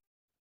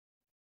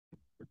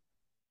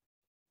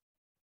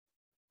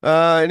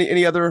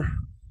 Any other?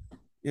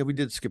 Yeah, we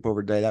did skip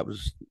over Day. That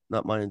was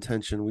not my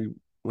intention. We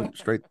went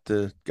straight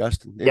to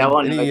Gustin. Yeah, I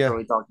wanted to Any make sure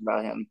we talked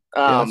about him.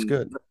 yeah, that's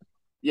good.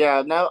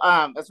 Yeah, no.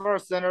 As far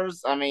as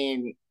centers, I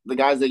mean, the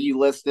guys that you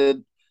listed,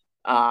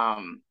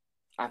 um,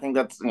 I think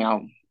that's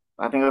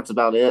I think that's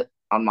about it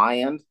on my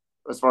end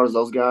as far as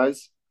those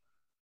guys.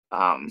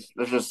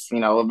 There's just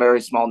a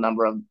very small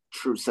number of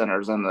true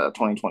centers in the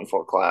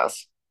 2024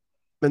 class.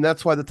 And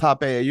that's why the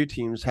top AAU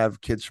teams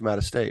have kids from out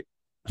of state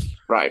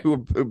Right,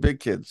 who are big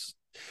kids.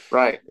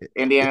 right. You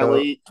Indiana know,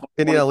 Elite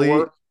Indiana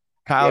Elite, 2024.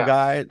 Kyle Yeah,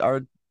 Guy,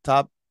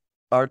 top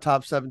our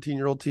top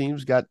 17-year-old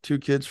teams got two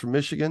kids from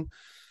Michigan.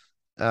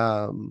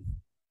 Um,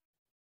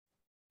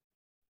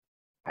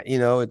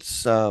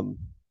 it's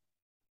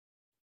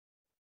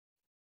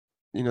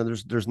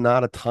there's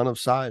not a ton of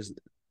size.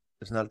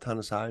 There's not a ton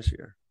of size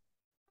here.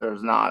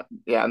 there's not.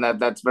 Yeah, and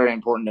that's very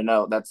important to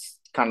know. That's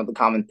kind of the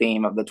common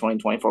theme of the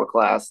 2024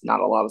 class. Not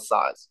a lot of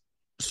size.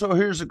 So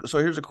here's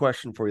a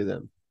question for you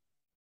then.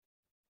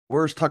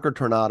 Where's Tucker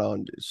Tornado?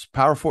 And is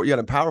power forward? You got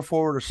a power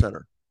forward or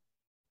center?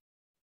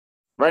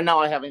 Right now,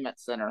 I have him at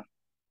center.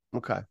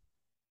 Okay.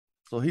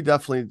 So he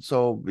definitely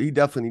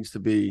needs to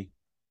be.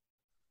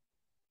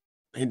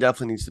 He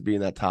definitely needs to be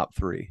in that top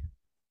three.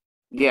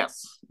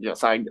 Yes,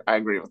 yes, I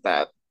agree with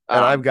that.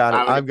 And I've got it.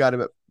 I would. I've got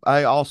him.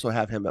 I also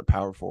have him at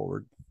power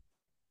forward.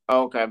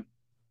 Oh, okay. I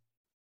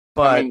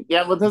But mean,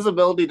 yeah, with his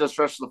ability to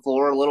stretch the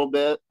floor a little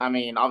bit. I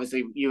mean,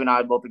 obviously, you and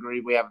I both agree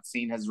we haven't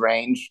seen his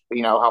range.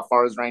 How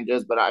far his range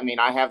is, but I mean,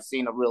 I have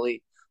seen a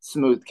really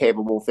smooth,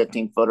 capable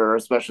 15-footer,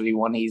 especially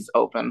when he's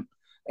open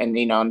and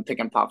in pick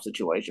and pop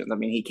situations. I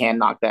mean, he can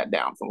knock that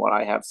down from what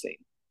I have seen.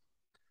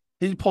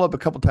 he pulled up a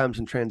couple times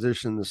in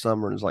transition in the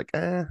summer and was like,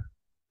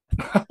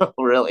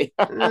 Really,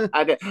 eh.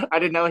 I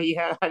didn't know he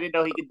had. I didn't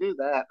know he could do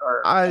that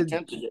or I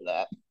attempt to do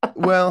that.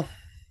 well,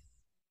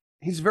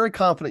 he's a very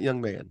confident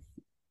young man,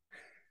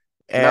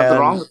 Nothing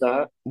wrong and with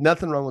that.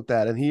 nothing wrong with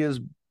that. And he is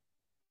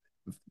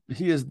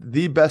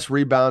the best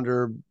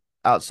rebounder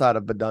outside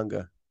of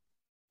Badunga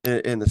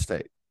in the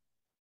state.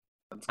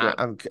 That's I,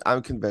 good.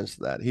 I'm convinced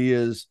of that. He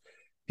has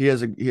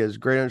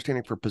great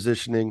understanding for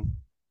positioning.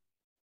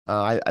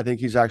 I think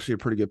he's actually a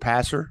pretty good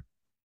passer.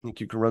 I think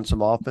you can run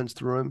some offense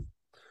through him,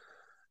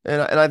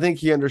 and I think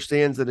he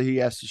understands that he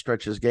has to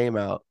stretch his game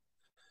out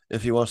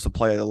if he wants to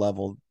play at the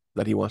level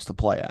that he wants to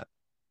play at.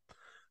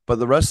 But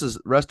the rest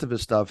of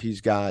his stuff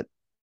he's got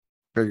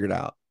figured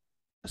out,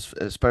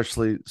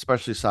 especially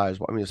size.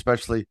 I mean,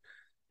 especially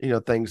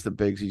things that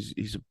bigs.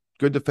 He's a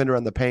good defender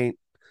on the paint.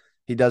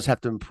 He does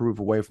have to improve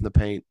away from the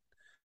paint.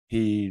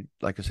 He,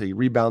 like I say, he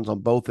rebounds on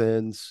both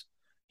ends.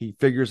 He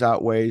figures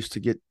out ways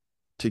to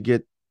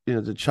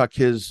chuck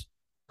his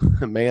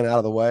man out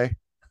of the way.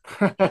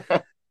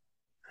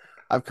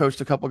 I've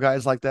coached a couple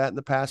guys like that in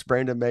the past.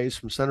 Brandon Mays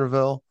from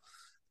Centerville,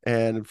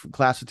 and from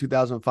class of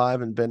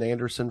 2005, and Ben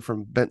Anderson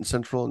from Benton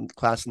Central in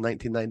class of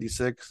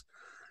 1996.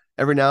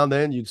 Every now and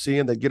then you'd see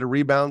him, they'd get a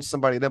rebound,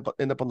 somebody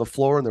end up on the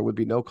floor, and there would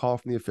be no call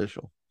from the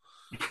official.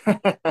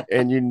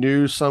 And you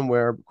knew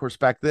somewhere, of course,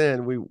 back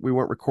then we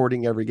weren't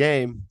recording every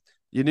game.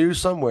 You knew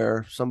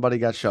somewhere somebody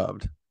got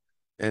shoved,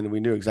 and we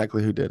knew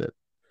exactly who did it.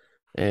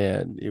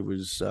 And it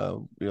was,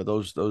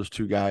 those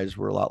two guys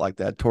were a lot like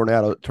that.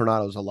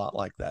 Tornado's a lot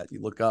like that.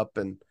 You look up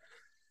and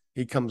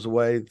he comes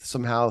away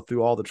somehow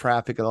through all the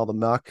traffic and all the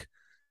muck,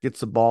 gets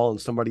the ball, and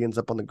somebody ends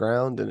up on the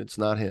ground, and it's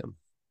not him.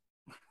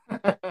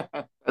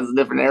 That's a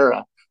different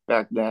era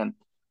back then,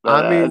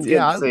 but I mean, it's good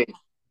yeah, to see.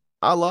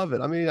 I love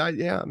it. I mean, I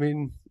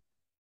mean,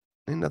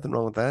 ain't nothing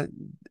wrong with that.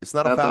 It's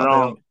not a Nothing foul. They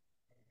wrong. don't.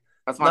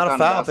 That's It's my not a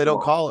kind of foul if they don't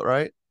basketball. call it,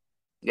 right?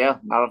 Yeah,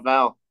 not a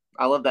foul.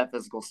 I love that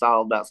physical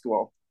style of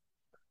basketball.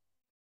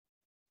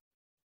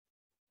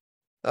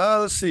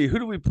 Let's see. Who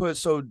do we put?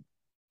 So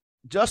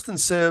Justin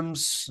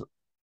Sims,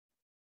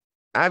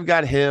 I've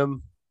got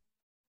him.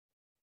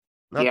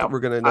 Not that Yeah, we're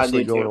going to I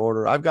necessarily do go in too.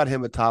 order. I've got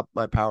him atop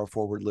my power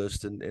forward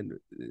list, and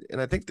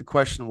I think the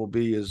question will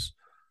be is,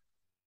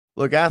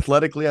 look,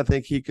 athletically, I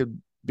think he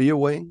could be a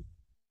wing.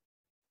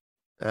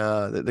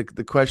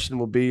 The question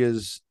will be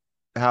is,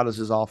 how does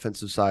his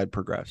offensive side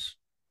progress?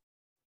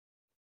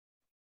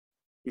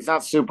 He's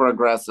not super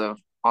aggressive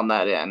on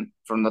that end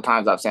from the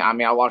times I've seen. I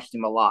mean, I watched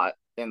him a lot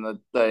in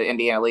the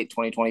Indiana Elite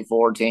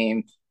 2024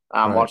 team.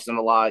 Right. Watched him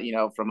a lot,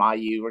 from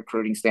IU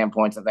recruiting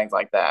standpoints and things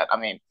like that. I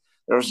mean,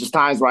 there was just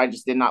times where I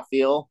just did not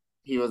feel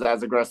he was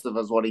as aggressive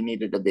as what he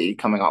needed to be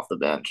coming off the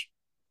bench.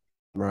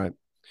 Right.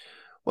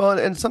 Well,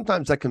 and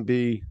sometimes that can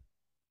be,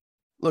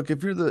 look,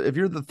 if you're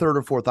the third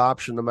or fourth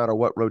option, no matter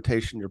what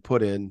rotation you're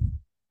put in,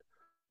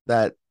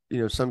 that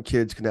some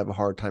kids can have a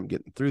hard time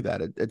getting through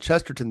that. At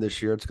Chesterton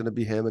this year, it's going to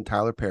be him and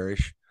Tyler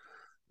Parrish.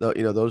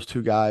 Those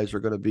two guys are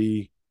going to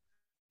be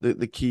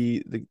the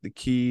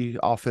key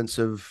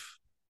offensive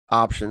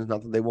options.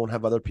 Not that they won't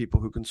have other people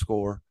who can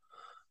score,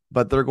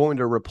 but they're going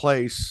to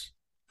replace.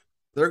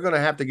 They're going to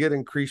have to get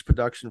increased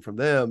production from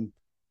them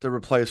to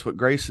replace what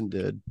Grayson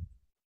did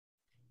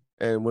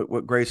and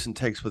what Grayson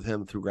takes with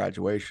him through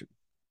graduation.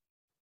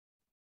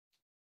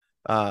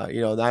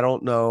 I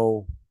don't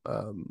know.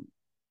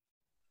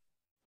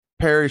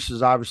 Parrish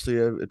is obviously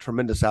a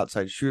tremendous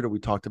outside shooter. We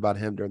talked about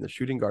him during the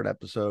shooting guard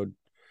episode.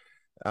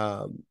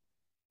 Um,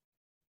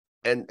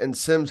 and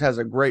Sims has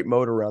a great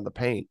motor around the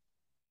paint.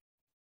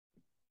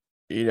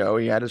 He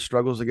had his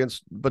struggles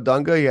against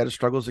Badunga, he had his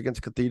struggles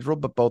against Cathedral,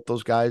 but both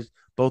those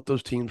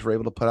teams were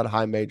able to put out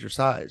high major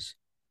size.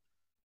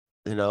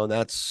 And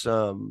that's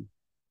and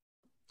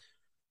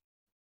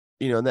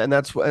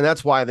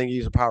that's why I think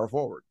he's a power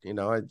forward.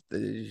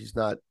 He's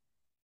not.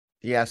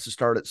 He has to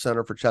start at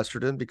center for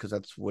Chesterton because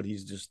that's what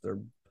he's just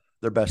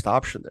their best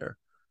option there.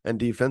 And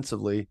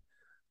defensively,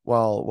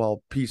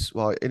 while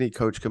any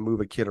coach can move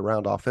a kid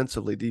around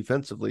offensively,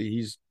 defensively,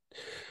 he's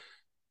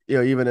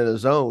even in his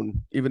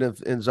zone, even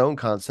if in zone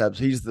concepts,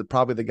 he's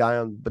probably the guy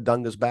on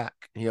Badunga's back.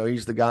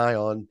 He's the guy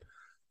on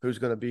who's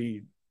going to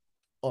be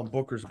on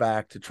Booker's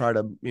back to try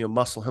to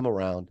muscle him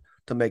around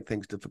to make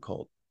things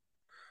difficult.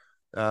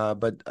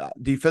 But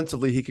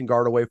defensively, he can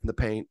guard away from the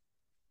paint.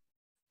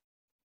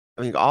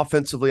 I mean,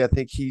 offensively, I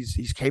think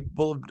he's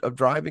capable of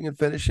driving and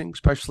finishing,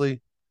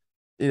 especially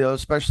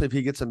if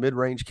he gets a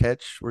mid-range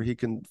catch where he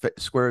can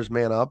square his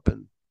man up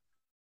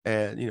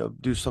and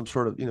do some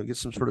sort of get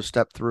some sort of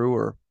step through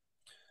or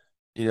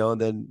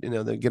and then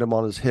get him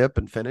on his hip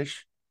and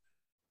finish.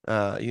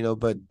 But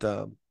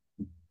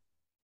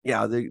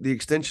yeah, the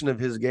extension of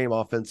his game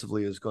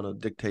offensively is going to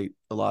dictate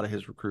a lot of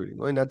his recruiting.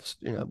 I mean, that's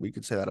we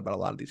could say that about a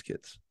lot of these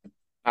kids.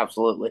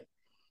 Absolutely.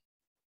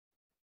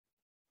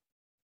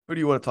 Who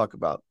do you want to talk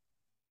about?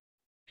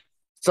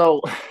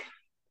 So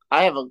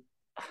I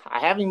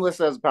have him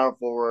listed as a power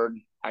forward.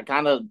 I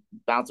kind of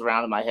bounce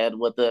around in my head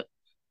with it.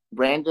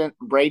 Braden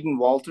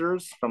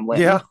Walters from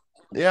Linton.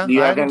 Yeah. Do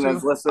you have him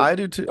as listed? I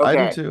do too. Okay.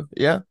 I do too.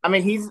 Yeah. I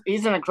mean,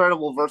 he's an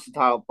incredible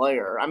versatile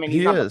player. I mean,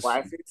 He is.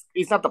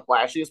 He's not the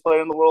flashiest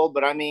player in the world,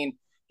 but I mean,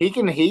 he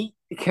can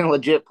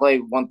legit play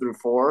 1 through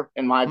 4,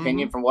 in my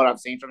opinion, from what I've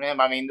seen from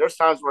him. I mean, there's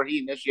times where he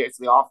initiates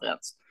the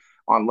offense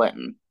on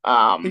Linton.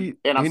 He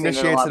and I've seen it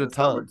initiates it a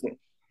ton.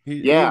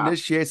 He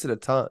initiates it a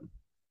ton.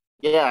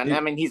 Yeah, and I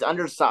mean he's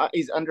undersized.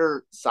 He's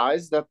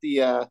undersized at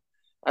the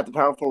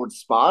power forward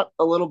spot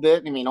a little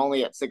bit. I mean,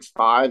 only at 6'5".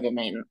 I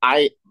mean,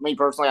 me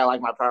personally, I like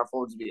my power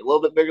forwards to be a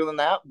little bit bigger than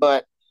that.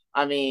 But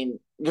I mean,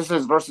 just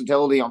his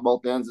versatility on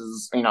both ends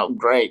is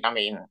great. I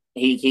mean,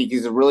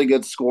 he's a really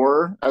good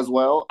scorer as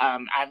well. I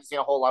haven't seen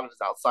a whole lot of his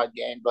outside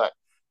game, but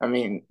I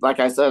mean, like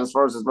I said, as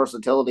far as his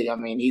versatility, I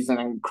mean, he's an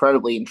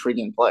incredibly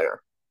intriguing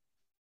player.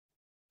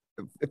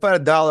 If I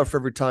had $1 for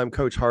every time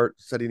Coach Hart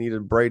said he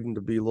needed Braden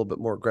to be a little bit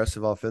more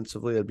aggressive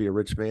offensively, I'd be a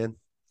rich man.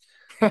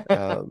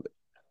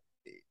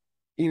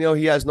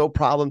 He has no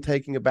problem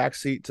taking a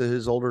backseat to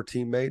his older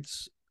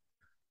teammates,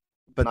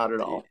 but not at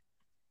all.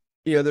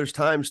 There's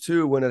times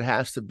too when it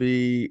has to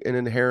be an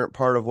inherent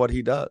part of what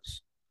he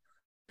does,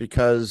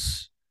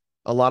 because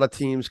a lot of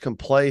teams can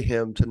play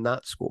him to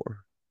not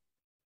score,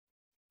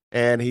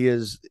 and he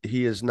is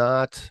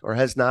not or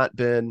has not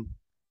been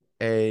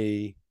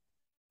a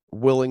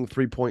willing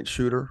 3-point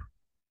shooter.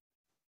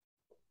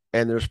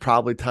 And there's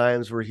probably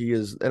times where he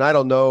is, and I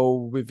don't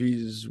know if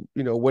he's,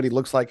 what he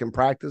looks like in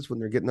practice when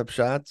they're getting up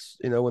shots,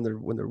 when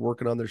they're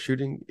working on their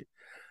shooting.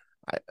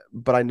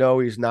 But I know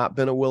he's not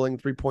been a willing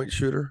 3-point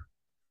shooter.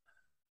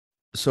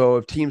 So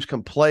if teams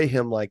can play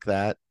him like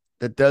that,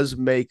 that does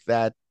make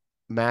that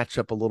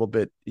matchup a little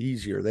bit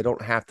easier. They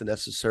don't have to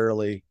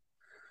necessarily,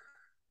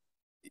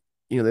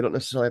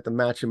 have to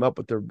match him up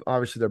with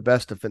obviously their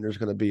best defender is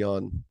going to be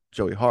on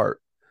Joey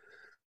Hart.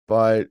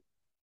 But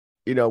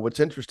what's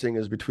interesting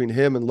is between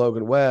him and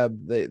Logan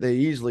Webb, they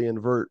easily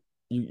invert.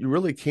 You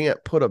really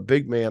can't put a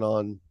big man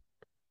on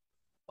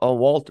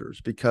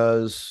Walters,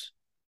 because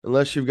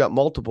unless you've got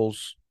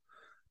multiples,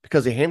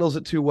 because he handles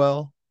it too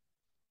well,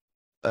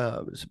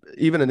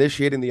 even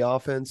initiating the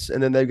offense.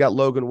 And then they've got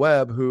Logan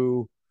Webb,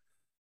 who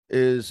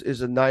is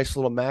a nice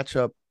little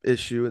matchup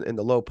issue in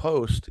the low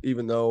post,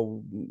 even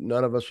though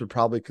none of us would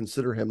probably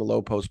consider him a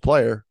low post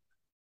player.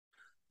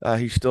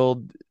 He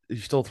still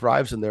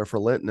thrives in there for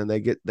Linton, and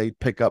they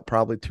pick up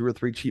probably 2 or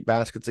 3 cheap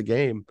baskets a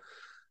game,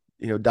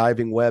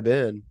 diving Webb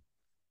in,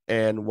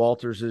 and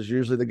Walters is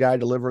usually the guy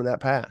delivering that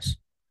pass,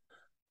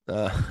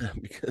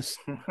 because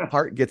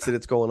Hart gets it,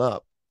 it's going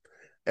up,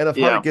 and if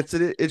Hart gets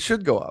it, it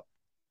should go up.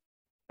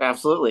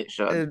 Absolutely, it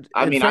should.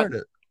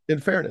 In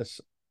fairness.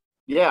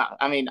 Yeah,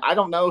 I mean, I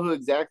don't know who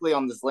exactly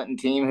on this Linton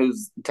team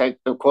who's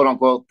quote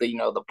unquote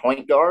the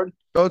point guard.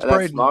 Oh, it's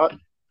Braden.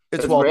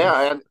 It's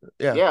Walters.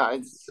 Yeah.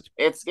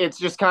 It's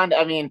just kind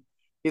of. I mean,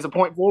 he's a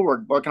point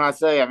forward. What can I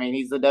say? I mean,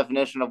 he's the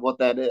definition of what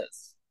that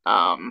is.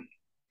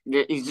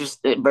 He's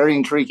just very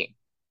intriguing.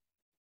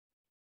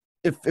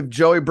 If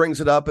Joey brings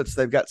it up,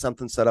 they've got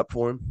something set up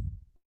for him.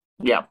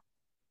 Yeah,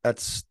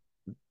 that's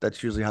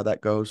usually how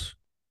that goes,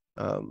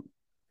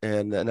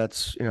 and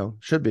that's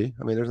should be.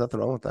 I mean, there's nothing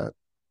wrong with that.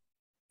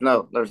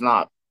 No, there's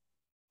not.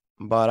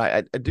 But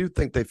I do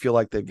think they feel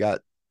like they've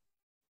got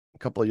a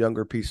couple of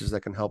younger pieces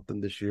that can help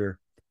them this year.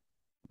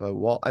 But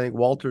I think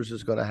Walters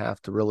is going to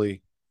have to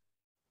really.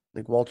 I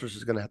think Walters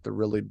is going to have to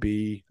really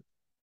be,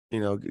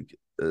 a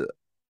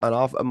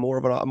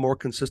more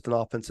consistent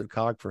offensive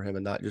cog for him,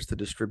 and not just a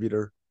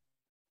distributor.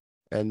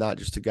 and not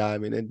just a guy. I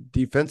mean, and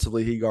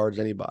defensively, he guards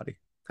anybody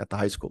at the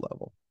high school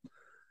level.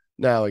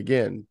 Now,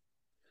 again,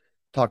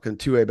 talking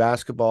 2A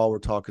basketball, we're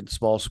talking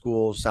small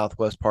schools,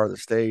 southwest part of the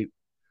state.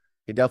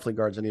 He definitely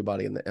guards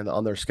anybody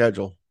on their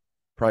schedule,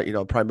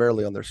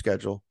 primarily on their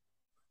schedule.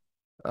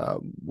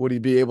 Would he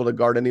be able to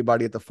guard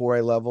anybody at the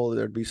 4A level?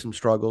 There'd be some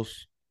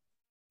struggles.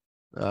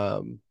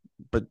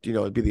 But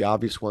it'd be the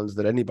obvious ones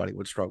that anybody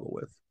would struggle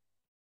with.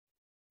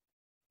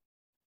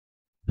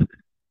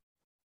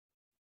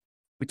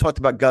 We talked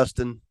about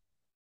Gustin.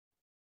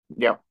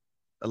 Yeah.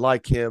 I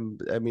like him.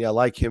 I mean, I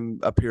like him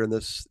up here in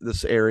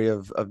this area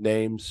of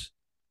names.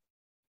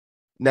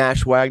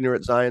 Nash Wagner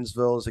at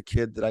Zionsville is a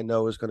kid that I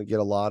know is going to get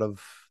a lot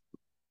of.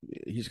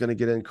 He's going to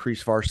get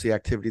increased varsity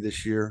activity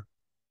this year.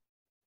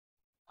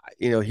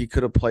 He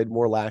could have played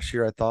more last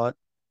year, I thought,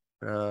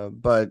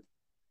 but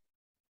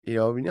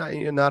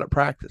not at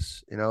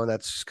practice. And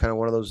that's kind of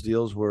one of those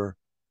deals where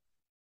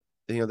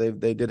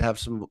they did have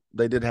some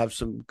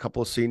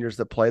couple of seniors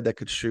that played that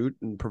could shoot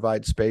and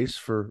provide space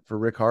for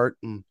Rick Hart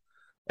and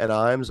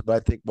Imes, but I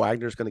think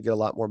Wagner's going to get a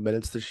lot more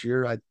minutes this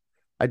year.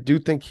 I do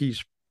think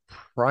he's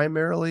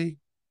primarily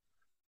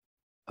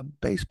a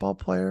baseball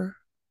player.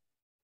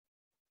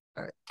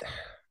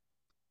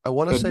 I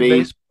want to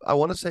say I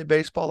want to say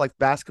baseball. Like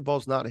basketball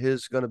is not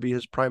going to be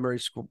his primary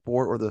sport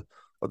or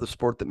the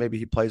sport that maybe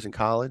he plays in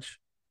college.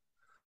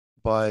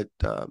 But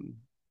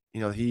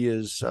he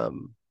is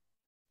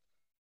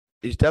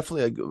he's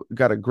definitely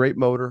got a great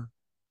motor,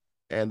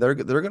 and they're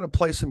going to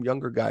play some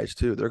younger guys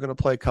too. They're going to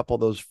play a couple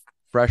of those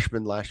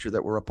freshmen last year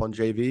that were up on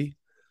JV.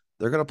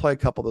 They're going to play a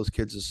couple of those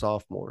kids as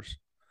sophomores,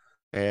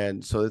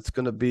 and so it's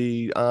going to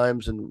be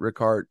Imes and Rick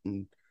Hart,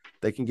 and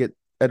they can get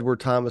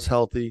Edward Thomas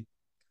healthy.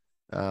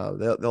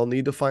 They'll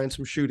need to find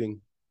some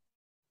shooting.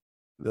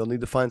 They'll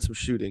need to find some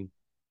shooting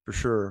for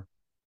sure.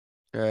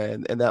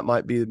 And that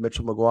might be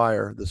Mitchell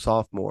McGuire, the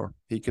sophomore.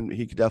 He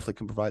definitely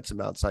can provide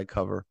some outside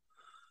cover.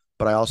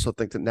 But I also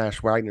think that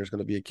Nash Wagner is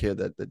going to be a kid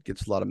that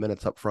gets a lot of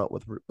minutes up front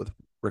with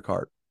Rick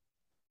Hart.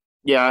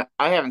 Yeah,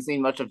 I haven't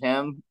seen much of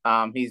him.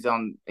 He's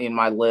in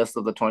my list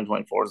of the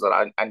 2024s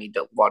that I need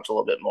to watch a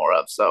little bit more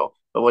of. So,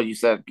 but what you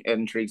said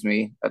intrigues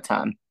me a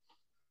ton.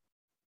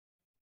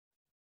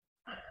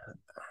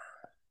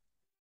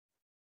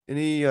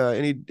 Any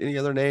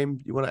other name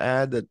you want to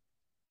add that?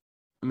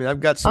 I mean, I've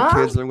got some Um,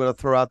 kids that I'm going to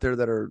throw out there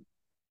that are.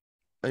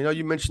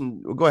 You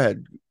mentioned. Well, go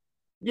ahead.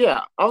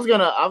 yeah, I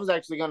was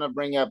actually gonna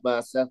bring up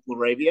Seth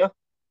Laravia.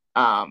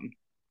 Um,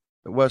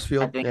 I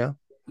Westfield, think yeah.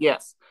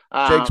 yes.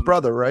 Jake's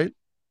brother, right?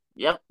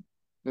 Yep,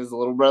 his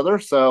little brother.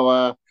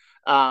 So,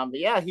 but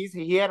yeah,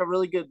 he had a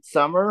really good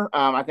summer.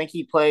 I think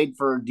he played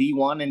for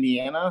D1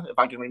 Indiana, if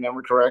I can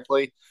remember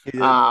correctly. He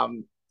did.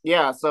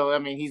 Yeah, so I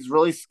mean, he's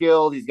really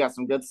skilled. He's got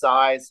some good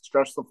size,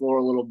 stretch the floor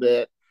a little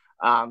bit.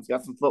 He's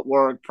got some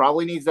footwork.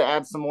 Probably needs to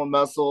add some more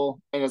muscle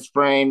in his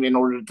frame in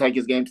order to take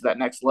his game to that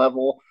next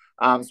level,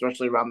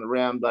 especially around the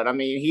rim. But I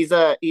mean, he's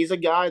a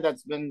guy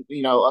that's been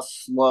a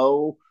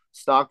slow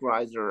stock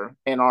riser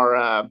in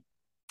our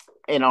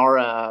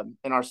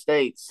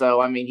state. So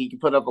I mean, he can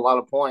put up a lot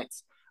of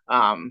points,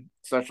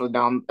 especially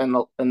down in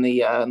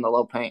the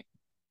low paint.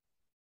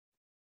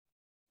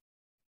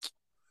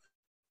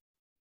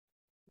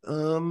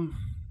 Um.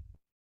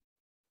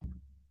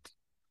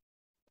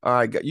 All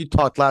right. You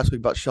talked last week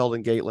about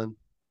Sheldon Gatelin.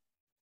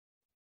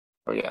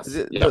 Oh yes,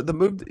 The yep. the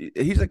move.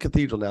 He's at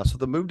Cathedral now, so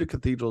the move to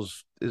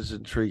Cathedrals is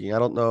intriguing. I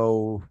don't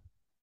know.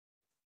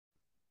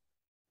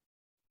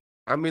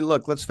 I mean,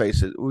 look, let's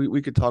face it.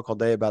 We could talk all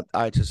day about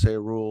IHSA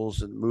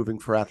rules and moving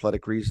for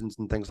athletic reasons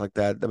and things like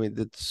that. I mean,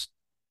 it's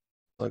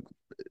like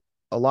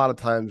a lot of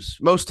times,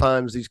 most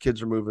times, these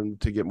kids are moving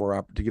to get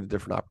a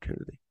different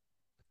opportunity.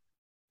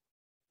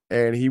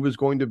 And he was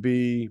going to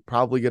be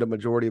probably get a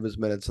majority of his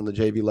minutes on the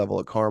JV level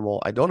at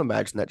Carmel. I don't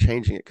imagine that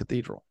changing at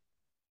Cathedral.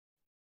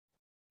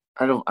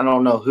 I don't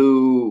know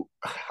who.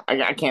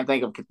 I can't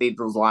think of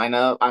Cathedral's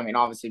lineup. I mean,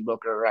 obviously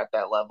Booker at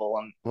that level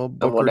Well,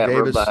 and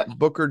whatever, but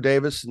Booker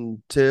Davis,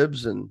 and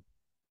Tibbs, and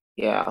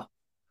yeah.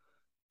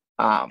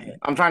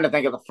 I'm trying to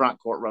think of the front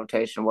court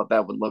rotation, what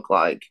that would look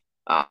like.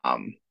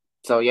 Um,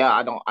 so yeah,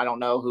 I don't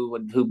know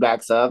who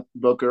backs up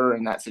Booker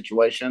in that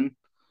situation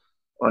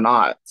or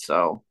not.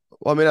 So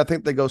well, I mean, I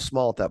think they go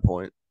small at that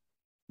point.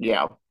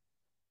 yeah,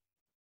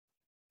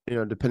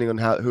 Depending on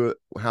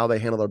how they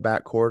handle their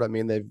backcourt. I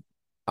mean, they've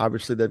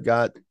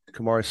got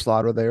Kamari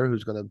Slaughter there,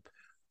 who's going to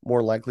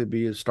more likely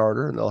be a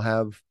starter, and they'll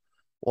have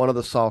one of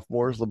the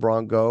sophomores,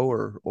 LeBron Go,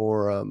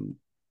 or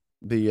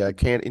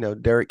the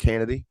Derek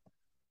Kennedy.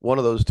 One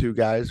of those two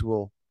guys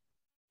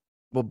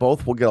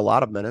both will get a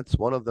lot of minutes.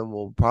 One of them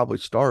will probably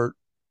start.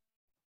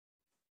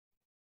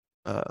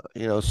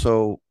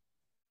 So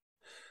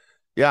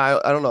yeah,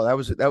 I don't know.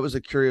 That was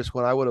a curious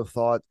one. I would have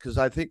thought because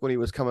I think when he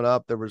was coming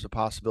up, there was a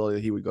possibility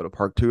that he would go to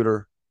Park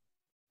Tudor.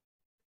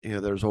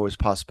 There's always a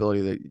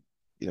possibility that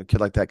a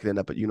kid like that could end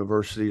up at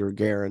University or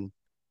Garin,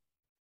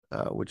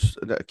 which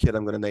a kid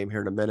I'm going to name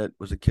here in a minute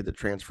was a kid that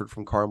transferred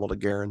from Carmel to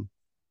Garin.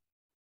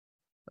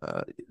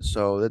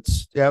 So it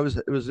was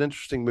an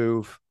interesting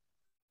move.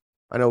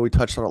 I know we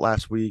touched on it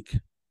last week.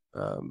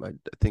 I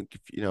think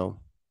if,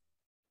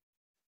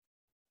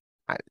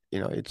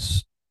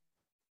 it's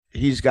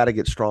he's got to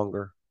get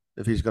stronger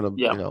if he's going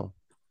to, Yeah,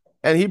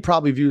 and he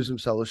probably views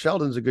himself.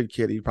 Sheldon's a good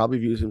kid. He probably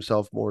views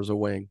himself more as a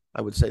wing.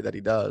 I would say that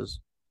he does.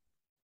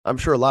 I'm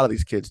sure a lot of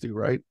these kids do,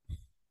 right?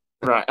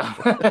 right.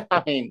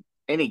 I mean,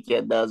 any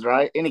kid does,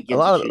 right? Any A kid's a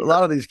lot of a shooter.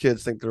 lot of these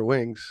kids think they're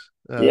wings,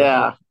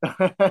 Yeah.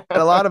 and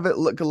a lot of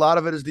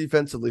it is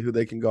defensively who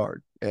they can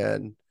guard.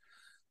 And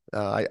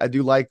I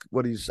do like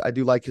I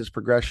do like his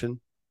progression.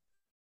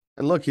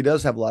 And look, he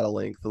does have a lot of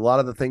length. A lot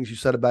of the things you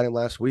said about him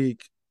last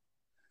week,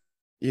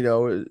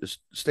 is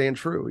staying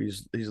true.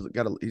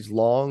 He's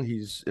long.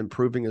 He's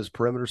improving his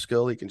perimeter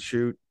skill. He can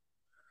shoot.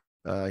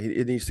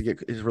 It needs to get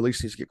his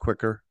release needs to get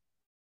quicker.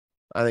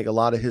 I think a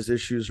lot of his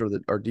issues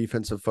are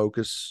defensive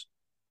focus,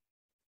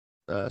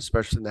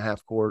 especially in the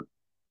half court.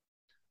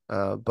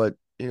 But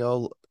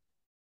a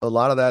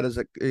lot of that is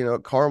at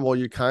Carmel.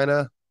 You kind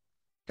of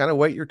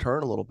wait your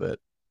turn a little bit.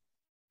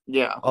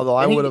 Yeah. Although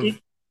I And would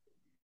have.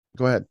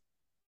 Go ahead.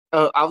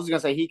 I was gonna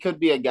say he could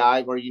be a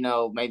guy where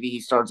maybe he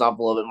starts off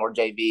a little bit more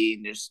JV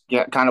and just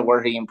get kind of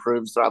where he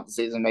improves throughout the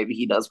season. Maybe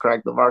he does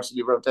crack the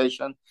varsity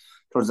rotation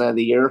towards the end of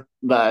the year.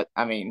 But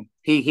I mean,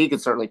 he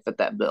could certainly fit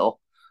that bill,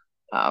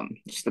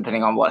 just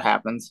depending on what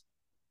happens.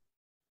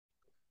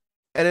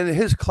 And in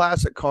his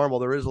class at Carmel,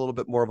 there is a little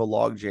bit more of a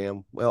log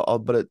jam. Well,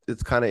 but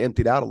it's kind of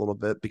emptied out a little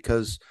bit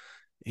because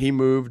he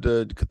moved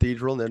to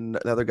Cathedral, and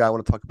then another guy I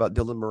want to talk about,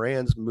 Dylan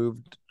Moran's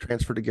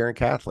transferred to Guerin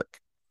Catholic.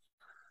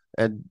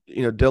 And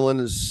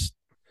Dylan is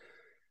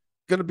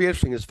going to be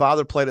interesting. His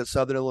father played at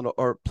Southern Illinois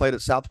or played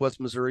at Southwest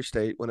Missouri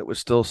State when it was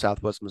still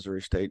Southwest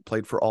Missouri State.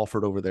 Played for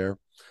Alford over there.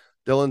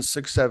 Dylan's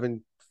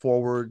 6'7"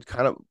 forward,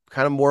 kind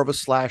of more of a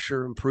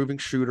slasher, improving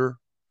shooter,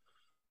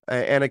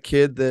 and a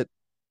kid that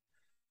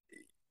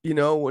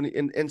when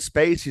in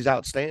space he's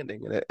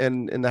outstanding.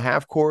 And in the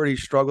half court he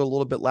struggled a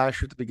little bit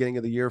last year at the beginning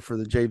of the year for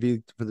the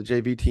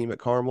JV team at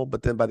Carmel,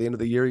 but then by the end of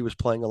the year he was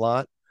playing a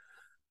lot.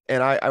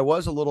 And I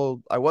was a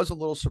little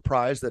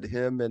surprised that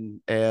him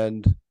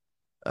and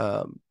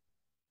um,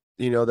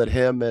 that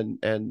him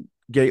and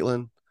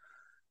Gatelin,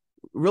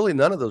 really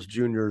none of those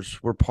junior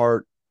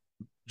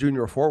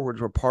forwards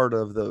were part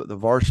of the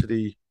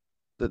varsity,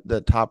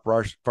 the top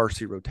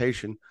varsity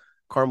rotation.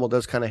 Carmel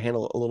does kind of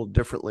handle it a little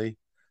differently.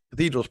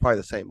 Cathedral's probably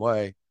the same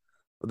way.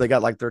 They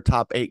got like their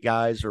top 8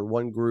 guys or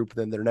one group,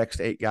 then their next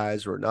 8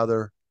 guys or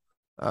another.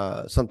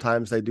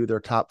 Sometimes they do their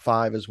top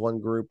 5 as one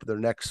group, their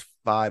next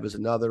 5 as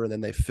another, and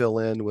then they fill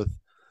in with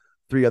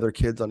 3 other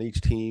kids on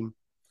each team.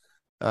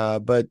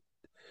 But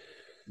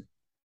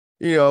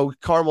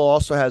Carmel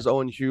also has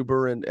Owen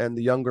Huber and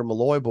the younger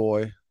Malloy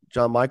boy,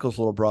 John Michael's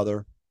little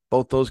brother.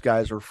 Both those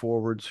guys are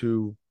forwards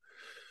who,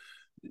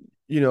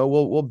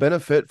 will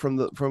benefit from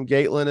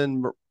Gatelin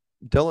and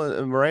Dylan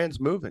and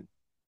Moran's moving.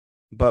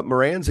 But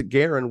Moran's at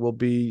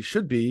Guerin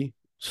should be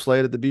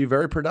slated to be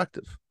very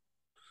productive.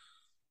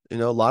 A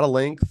lot of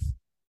length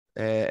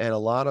and a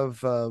lot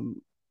of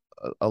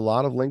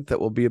length that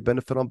will be a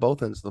benefit on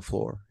both ends of the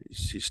floor.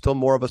 He's still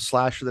more of a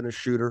slasher than a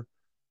shooter,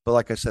 but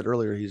like I said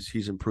earlier,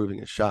 he's improving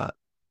his shot.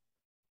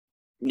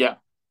 Yeah.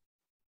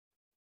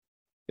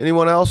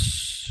 Anyone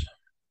else?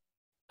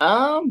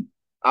 Um,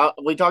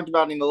 we talked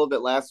about him a little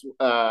bit last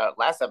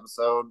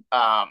episode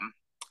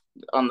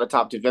on the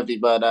top 250,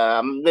 but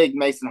I'm a big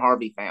Mason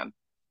Harvey fan.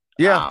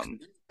 Yeah, Um,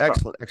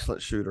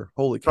 excellent shooter.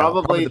 Holy cow,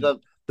 probably Probably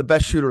the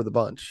best shooter of the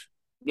bunch.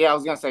 yeah, I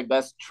was gonna say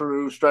best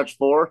true stretch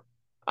four.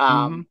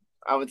 Mm-hmm.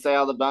 I would say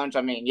out of the bunch.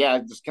 I mean, yeah,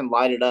 just can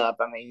light it up.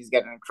 I mean, he's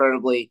got an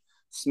incredibly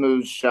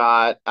smooth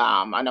shot.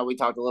 I know we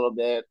talked a little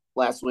bit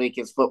last week.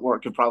 His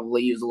footwork could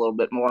probably use a little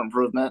bit more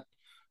improvement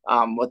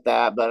with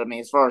that. But I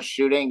mean, as far as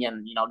shooting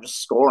and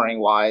just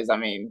scoring wise, I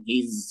mean,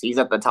 he's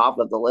at the top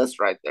of the list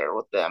right there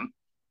with them.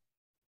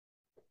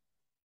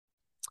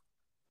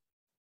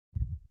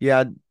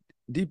 Yeah,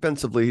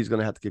 defensively, he's going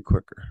to have to get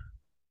quicker.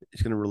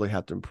 He's going to really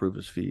have to improve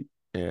his feet,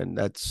 and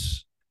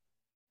that's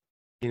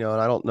and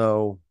I don't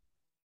know.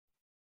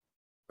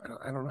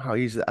 I don't know how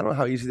easy. I don't know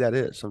how easy that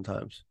is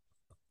sometimes.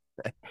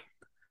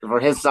 For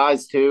his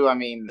size too, I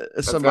mean, that's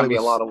going Somebody to be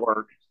a with lot of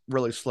work.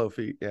 really slow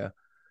feet. Yeah.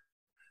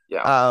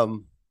 Yeah.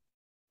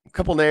 A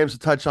couple names to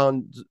touch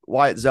on: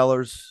 Wyatt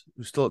Zellers,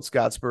 who's still at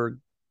Scottsburg.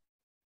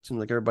 Seems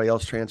like everybody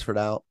else transferred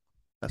out.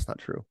 That's not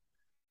true.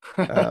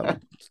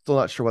 Still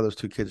not sure why those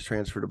 2 kids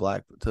transferred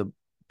to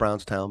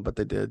Brownstown, but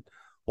they did.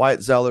 Wyatt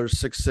Zellers,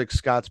 6'6"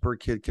 Scottsburg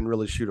kid, can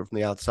really shoot it from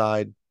the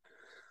outside.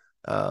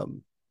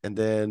 And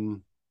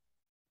then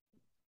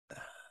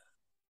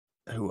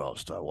who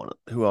else do I want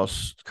to? Who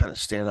else kind of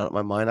stand out in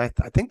my mind? I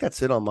think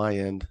that's it on my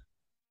end.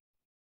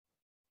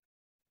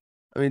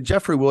 I mean,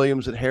 Jeffrey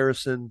Williams at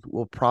Harrison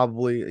will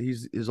probably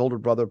his older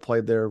brother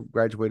played there,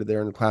 graduated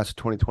there in the class of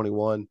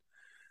 2021.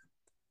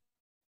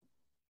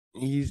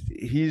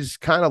 He's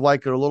kind of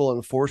like a little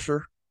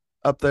enforcer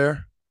up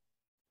there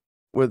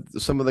with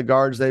some of the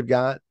guards they've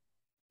got.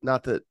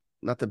 Not that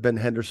Ben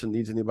Henderson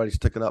needs anybody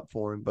sticking up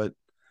for him, but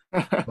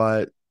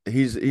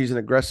he's an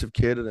aggressive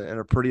kid and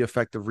a pretty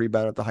effective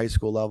rebound at the high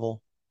school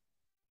level.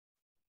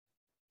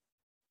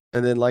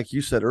 And then, like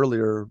you said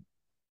earlier,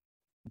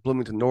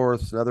 Bloomington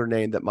North, another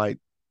name that might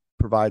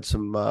provide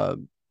some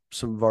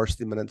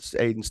varsity minutes.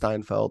 Aiden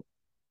Steinfeld.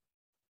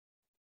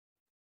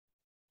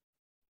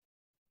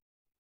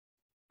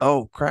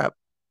 Oh crap!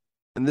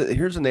 And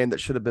here's a name that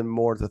should have been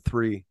more to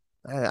three.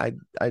 I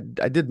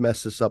did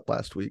mess this up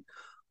last week.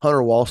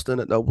 Hunter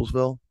Walston at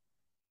Noblesville.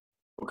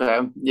 Okay.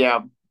 Yeah.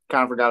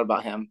 Kind of forgot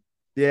about him.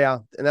 Yeah,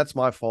 and that's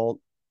my fault.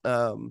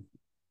 Um,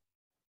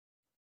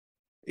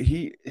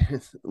 he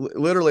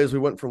literally, as we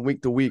went from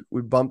week to week,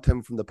 we bumped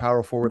him from the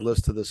power forward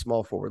list to the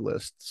small forward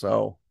list.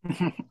 So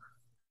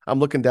I'm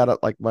looking down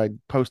at like my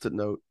post-it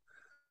note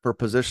for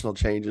positional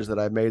changes that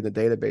I made in the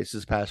database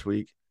this past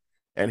week,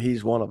 and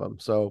he's one of them.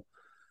 So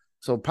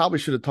probably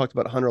should have talked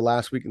about Hunter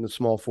last week in the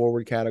small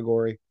forward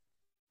category.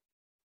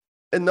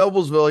 In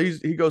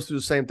Noblesville, he goes through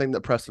the same thing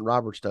that Preston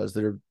Roberts does.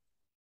 They're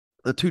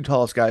the two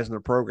tallest guys in the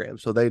program,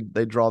 so they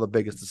draw the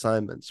biggest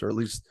assignments, or at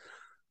least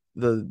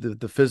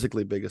the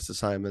physically biggest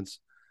assignments.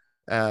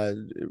 Uh,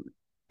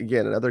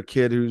 Again, another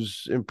kid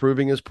who's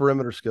improving his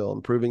perimeter skill,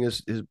 improving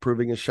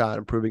his shot,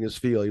 improving his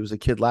feel. He was a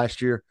kid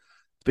last year,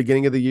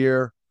 beginning of the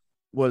year,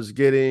 was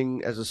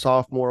getting as a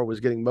sophomore was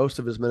getting most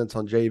of his minutes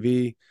on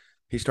JV.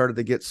 He started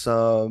to get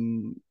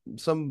some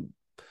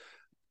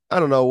I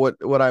don't know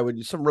what I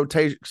would some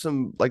rotation,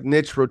 some like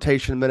niche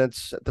rotation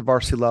minutes at the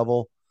varsity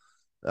level.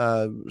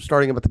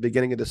 Starting him at the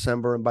beginning of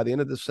December, and by the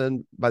end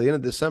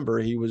of December,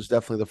 he was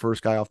definitely the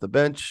first guy off the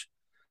bench.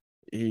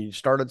 He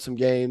started some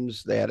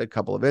games. They had a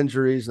couple of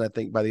injuries, and I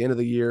think by the end of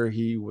the year,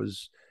 he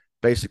was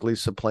basically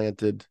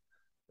supplanted.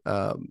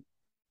 Um,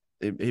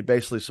 he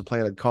basically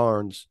supplanted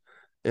Carnes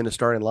in the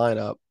starting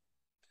lineup,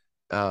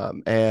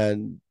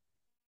 and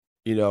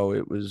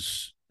it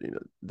was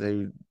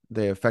they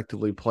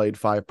effectively played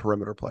five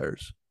perimeter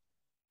players.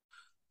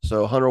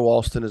 So Hunter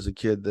Walston is a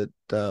kid that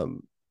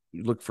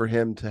you look for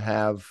him to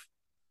have,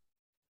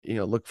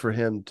 look for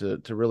him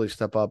to really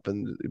step up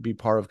and be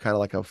part of kind of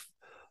like a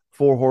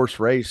four horse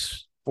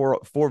race,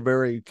 four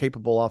very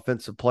capable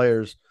offensive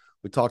players.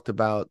 We talked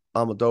about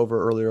Almodovar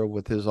earlier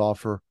with his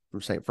offer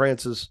from St.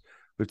 Francis.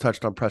 We've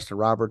touched on Preston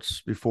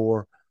Roberts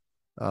before,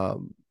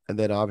 and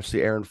then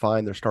obviously Aaron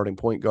Fine, their starting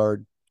point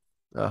guard.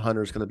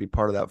 Hunter's going to be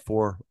part of that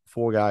four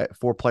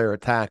player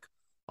attack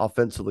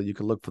offensively. You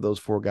can look for those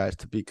four guys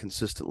to be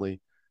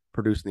consistently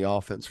producing the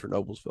offense for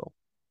Noblesville.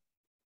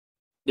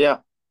 Yeah.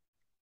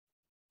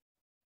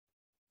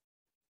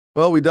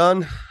 Well, we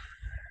done.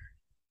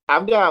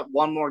 I've got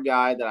one more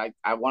guy that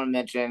I want to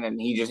mention, and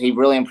he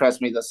really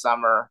impressed me this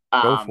summer.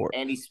 Go for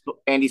it.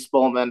 Andy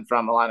Spolman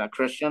from Atlanta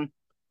Christian.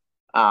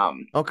 Okay.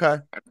 I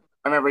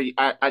remember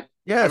I remember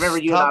Yes,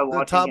 you and I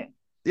watching it.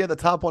 yeah, the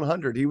top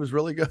 100. He was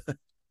really good.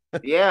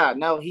 Yeah,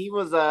 no, he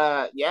was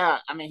yeah,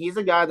 I mean he's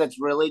a guy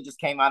that's really just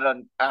came out of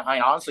I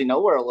mean honestly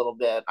nowhere a little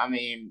bit. I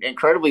mean,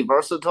 incredibly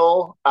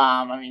versatile.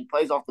 I mean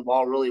plays off the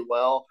ball really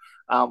well,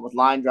 with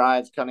line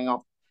drives, cutting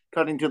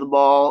to the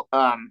ball,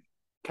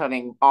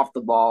 cutting off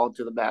the ball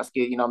to the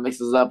basket,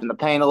 mixes up in the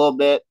paint a little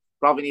bit.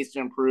 Probably needs to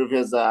improve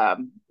his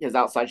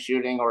outside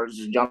shooting or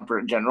his jumper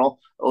in general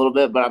a little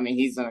bit, but I mean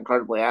he's an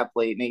incredibly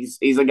athlete and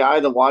he's a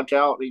guy to watch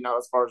out,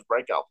 as far as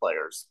breakout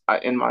players,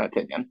 in my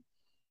opinion.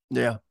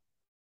 Yeah.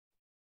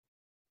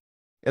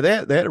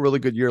 Yeah, they had a really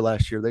good year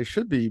last year. They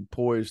should be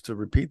poised to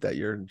repeat that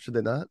year, should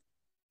they not?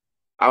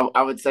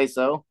 I would say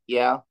so.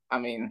 Yeah. I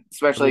mean, I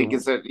especially mean,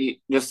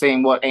 just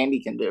seeing what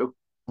Andy can do.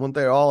 weren't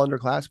they all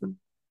underclassmen?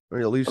 Or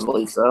at I least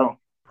believe so.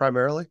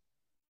 primarily?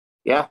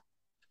 Yeah.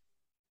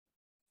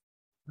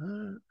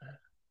 Uh,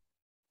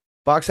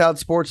 Box Out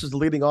Sports is the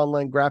leading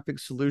online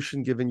graphics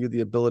solution, giving you the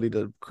ability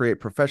to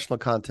create professional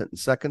content in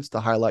seconds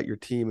to highlight your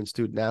team and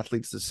student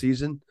athletes this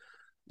season.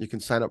 You can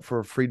sign up for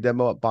a free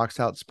demo at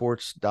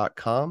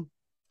boxoutsports.com.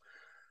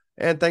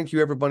 And thank you,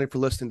 everybody, for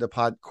listening to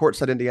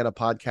Courtside Indiana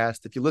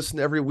podcast. If you listen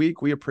every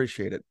week, we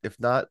appreciate it. If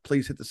not,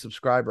 please hit the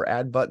subscribe or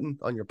add button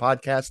on your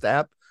podcast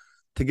app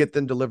to get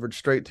them delivered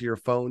straight to your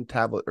phone,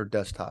 tablet, or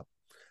desktop.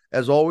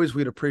 As always,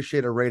 we'd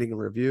appreciate a rating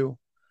and review.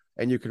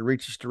 And you can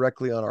reach us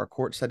directly on our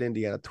Courtside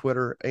Indiana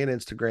Twitter and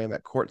Instagram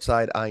at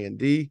Courtside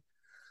IND.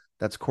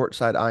 That's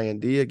Courtside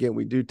IND. Again,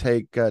 we do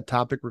take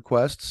topic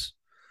requests.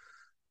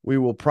 We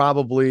will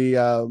probably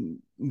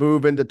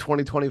move into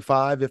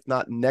 2025, if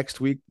not next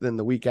week, then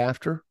the week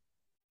after.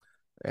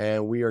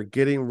 And we are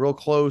getting real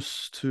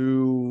close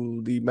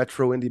to the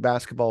Metro Indy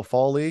Basketball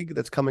Fall League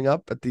that's coming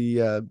up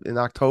in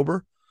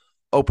October.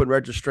 Open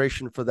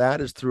registration for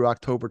that is through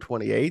October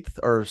 28th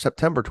or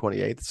September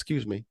 28th,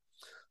 excuse me,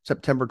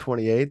 September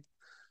 28th.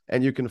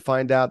 And you can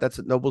find out that's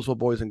at Noblesville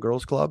Boys and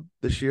Girls Club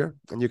this year.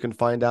 And you can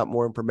find out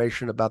more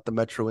information about the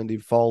Metro Indy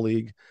Fall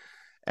League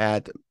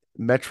at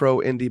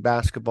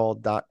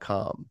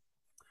metroindybasketball.com,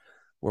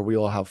 where we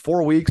will have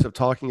 4 weeks of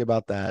talking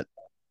about that.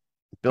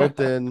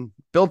 Built-in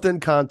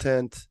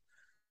content.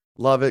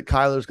 Love it.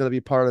 Kyler's going to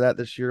be part of that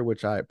this year,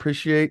 which I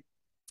appreciate.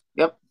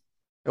 Yep.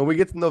 And when we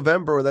get to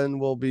November, then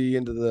we'll be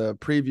into the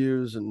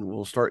previews and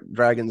we'll start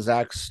dragging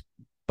Zach's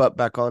butt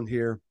back on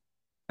here.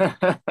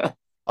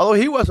 Although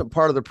he wasn't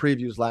part of the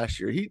previews last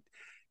year.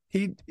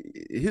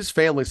 His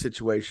family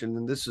situation,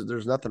 and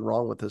there's nothing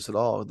wrong with this at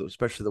all,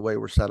 especially the way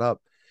we're set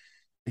up.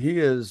 he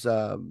is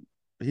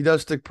he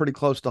does stick pretty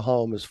close to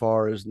home as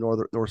far as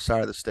north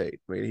side of the state.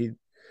 I mean,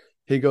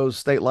 he goes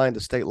state line to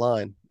state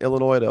line,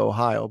 Illinois to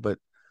Ohio, but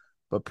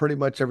pretty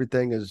much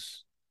everything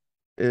is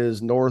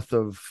north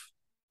of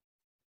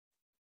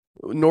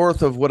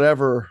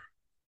whatever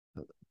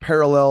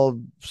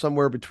parallel,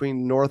 somewhere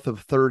between north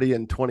of 30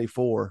 and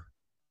 24.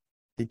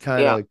 He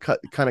Yeah.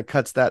 kind of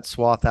cuts that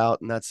swath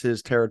out, and that's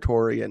his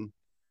territory, and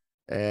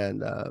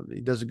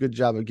he does a good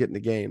job of getting the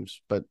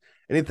games. But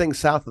anything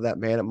south of that,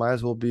 man, it might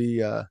as well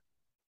be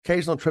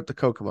occasional trip to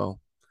Kokomo.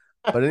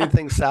 But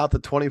anything south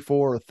of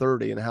 24 or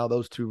 30 and how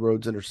those two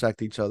roads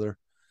intersect each other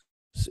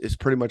is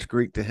pretty much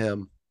Greek to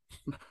him.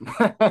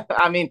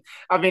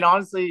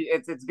 Honestly,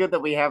 it's good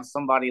that we have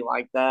somebody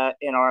like that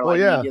in our Well, like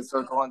yeah, media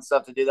circle and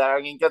stuff to do that.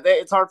 I mean, because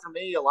it's hard for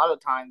me a lot of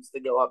times to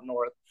go up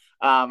north.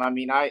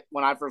 I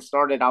when I first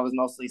started, I was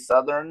mostly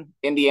southern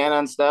Indiana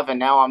and stuff, and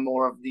now I'm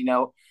more of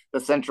the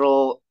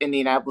central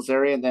Indianapolis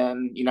area. And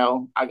then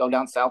I go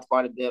down south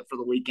quite a bit for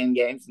the weekend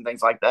games and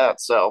things like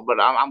that. So,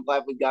 but I'm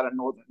glad we've got a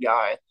northern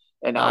guy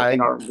in I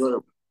our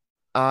group.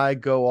 I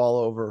go all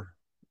over.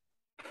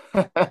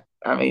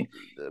 I mean,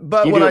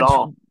 But you when do I it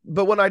all,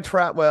 but when I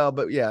travel, well,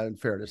 but yeah, in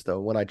fairness though,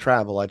 when I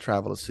travel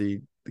to see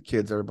the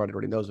kids everybody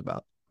already knows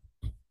about.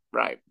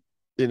 right?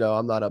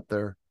 I'm not up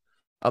there.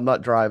 I'm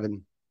not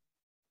driving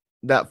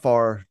that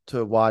far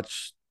to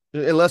watch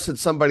unless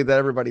it's somebody that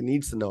everybody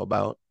needs to know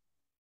about.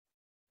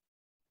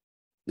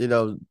 You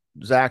know,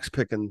 Zach's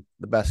picking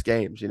the best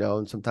games,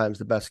 and sometimes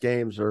the best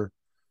games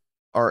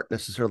aren't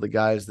necessarily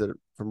guys that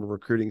from a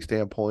recruiting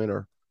standpoint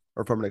or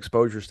from an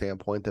exposure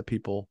standpoint that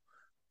people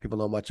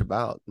know much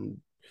about.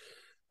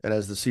 And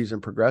as the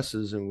season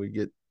progresses and we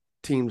get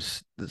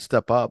teams that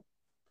step up,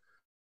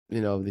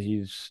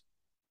 he's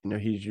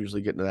he's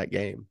usually getting to that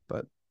game.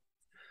 But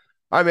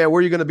all right, man, where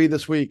are you going to be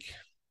this week?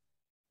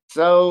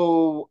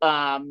 So,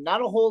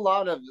 not a whole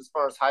lot of as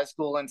far as high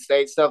school and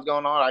state stuff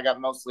going on. I got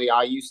mostly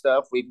IU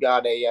stuff. We've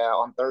got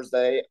on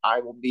Thursday. I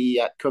will be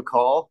at Cook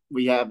Hall.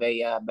 We have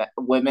a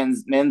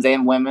men's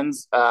and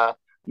women's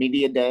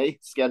media day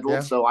scheduled, Yeah.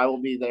 so I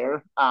will be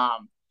there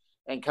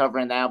and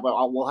covering that.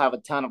 But we'll have a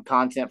ton of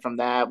content from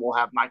that. We'll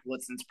have Mike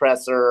Woodson's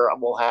presser.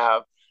 We'll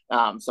have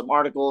some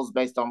articles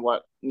based on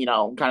what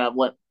kind of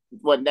what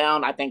went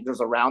down. I think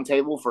there's a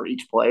roundtable for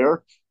each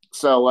player,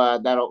 so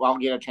that'll I'll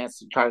get a chance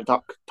to try to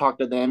talk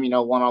to them,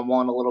 one on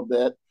one a little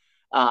bit.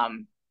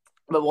 Um,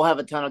 but we'll have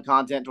a ton of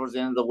content towards the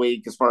end of the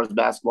week as far as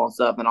basketball and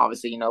stuff, and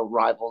obviously,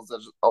 rivals.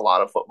 There's a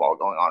lot of football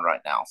going on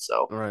right now,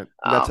 so All right.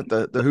 And that's at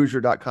um, the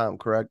Hoosier.com,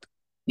 correct?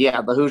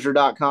 yeah,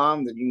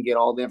 thehoosier.com that you can get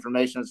all the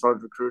information as far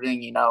as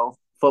recruiting,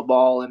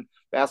 football and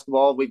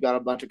basketball. We've got a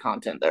bunch of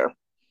content there.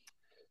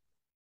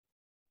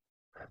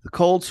 The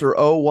Colts are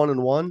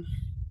 0-1-1.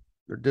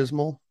 They're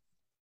dismal.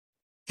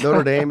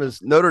 Notre Dame is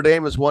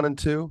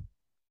 1-2.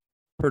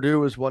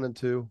 Purdue is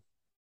 1-2.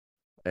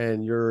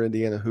 And your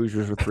Indiana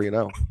Hoosiers are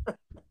 3-0.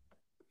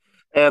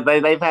 Yeah,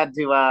 they've had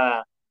to.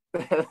 I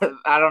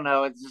don't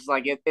know. It's just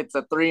like it's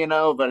a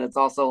 3-0, but it's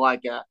also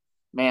like a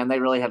man. They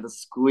really had to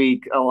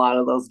squeak a lot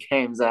of those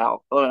games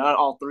out. Well, not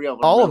all three of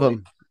them, All of really.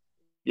 them.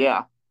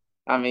 Yeah,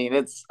 I mean,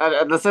 it's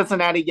the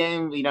Cincinnati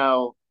game.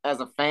 As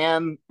a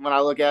fan, when I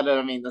look at it,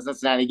 I mean, the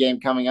Cincinnati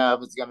game coming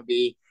up is going to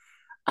be.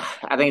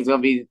 I think it's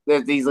going to be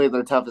it's easily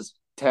their toughest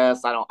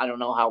test. I don't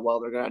know how well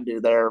they're going to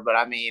do there, but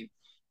I mean,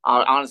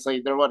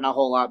 honestly, there wasn't a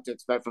whole lot to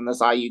expect from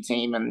this IU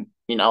team, and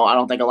I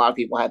don't think a lot of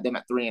people had them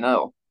at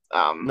 3-0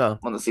 No.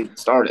 when the season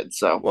started.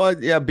 So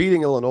Well, yeah,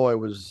 beating Illinois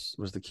was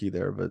the key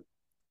there, but and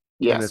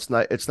yes.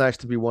 it's nice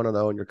to be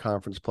 1-0 in your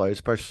conference play,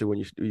 especially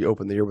when you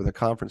open the year with a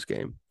conference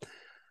game.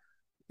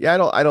 Yeah,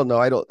 I don't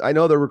know. I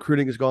know their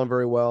recruiting has gone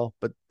very well,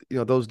 but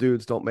those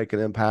dudes don't make an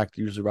impact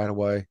usually right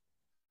away.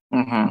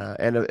 Mm-hmm.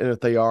 And if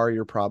they are,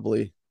 you're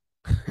probably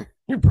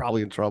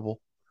in trouble.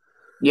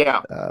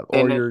 Yeah, Or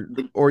and it, you're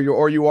or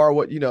you are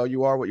what you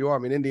are. I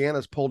mean,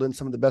 Indiana's pulled in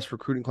some of the best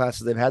recruiting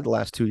classes they've had the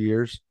last 2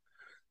 years,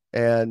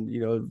 and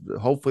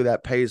hopefully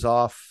that pays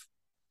off.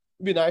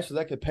 It'd be nice if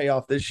that could pay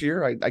off this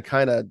year. I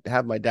kind of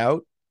have my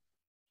doubt,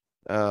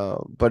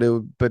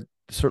 but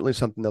certainly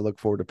something to look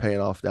forward to paying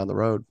off down the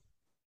road.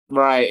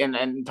 right,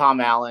 and Tom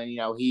Allen,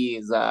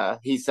 he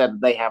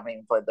said they haven't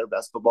even played their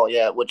best football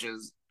yet, which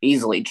is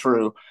easily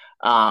true.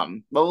 But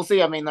we'll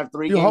see. I mean, they're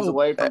three You games hope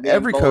away from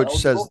being bowl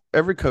eligible.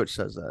 every coach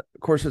says that.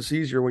 Of course, it's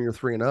easier when you're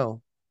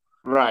 3-0.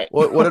 Right.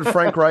 What did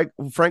Frank Reich?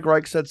 Frank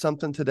Reich said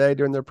something today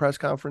during their press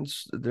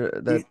conference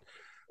that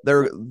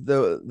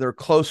they're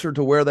closer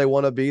to where they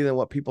want to be than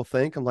what people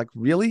think. I'm like,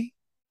 really?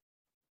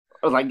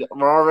 Like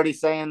we're already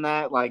saying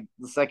that like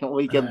the second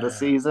week of the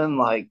season.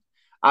 Like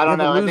I Yeah, don't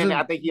but know. And then I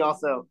losing. think he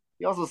also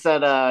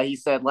said he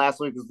said last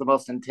week was the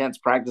most intense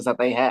practice that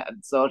they had.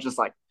 So it's just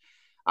like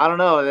I don't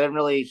know. It didn't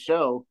really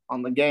show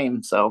on the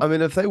game. So I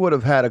mean, if that would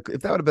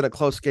have been a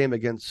close game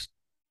against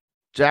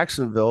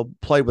Jacksonville,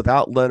 played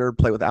without Leonard,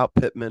 play without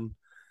Pittman,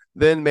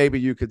 then maybe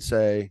you could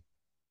say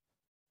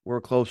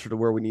we're closer to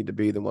where we need to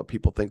be than what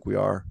people think we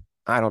are.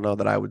 I don't know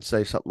that I would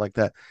say something like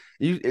that.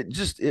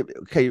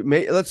 Okay.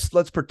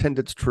 Let's pretend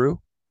it's true.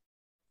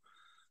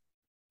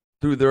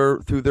 through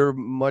their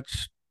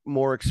much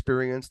more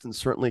experienced and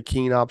certainly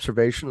keen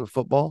observation of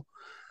football,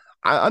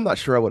 I'm not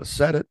sure I would have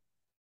said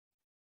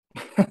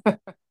it.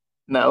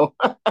 No.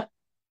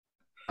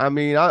 I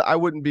mean, I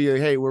wouldn't be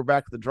hey, we're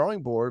back to the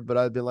drawing board, but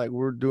I'd be like,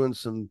 we're doing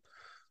some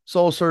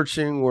soul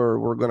searching.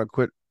 We're gonna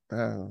quit. I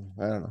don't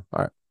know.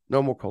 All right,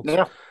 no more Colts.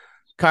 Yeah.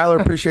 Kyler,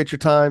 appreciate your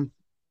time.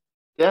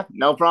 Yeah.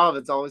 No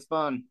problem. It's always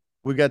fun.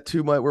 We got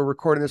we're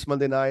recording this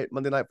Monday night.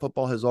 Monday night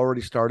football has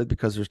already started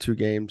because there's 2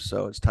 games,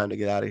 so it's time to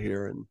get out of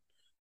here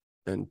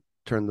and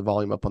turn the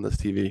volume up on this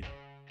TV.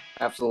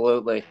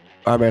 Absolutely.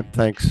 All right, man.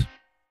 Thanks.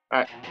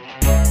 All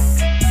right.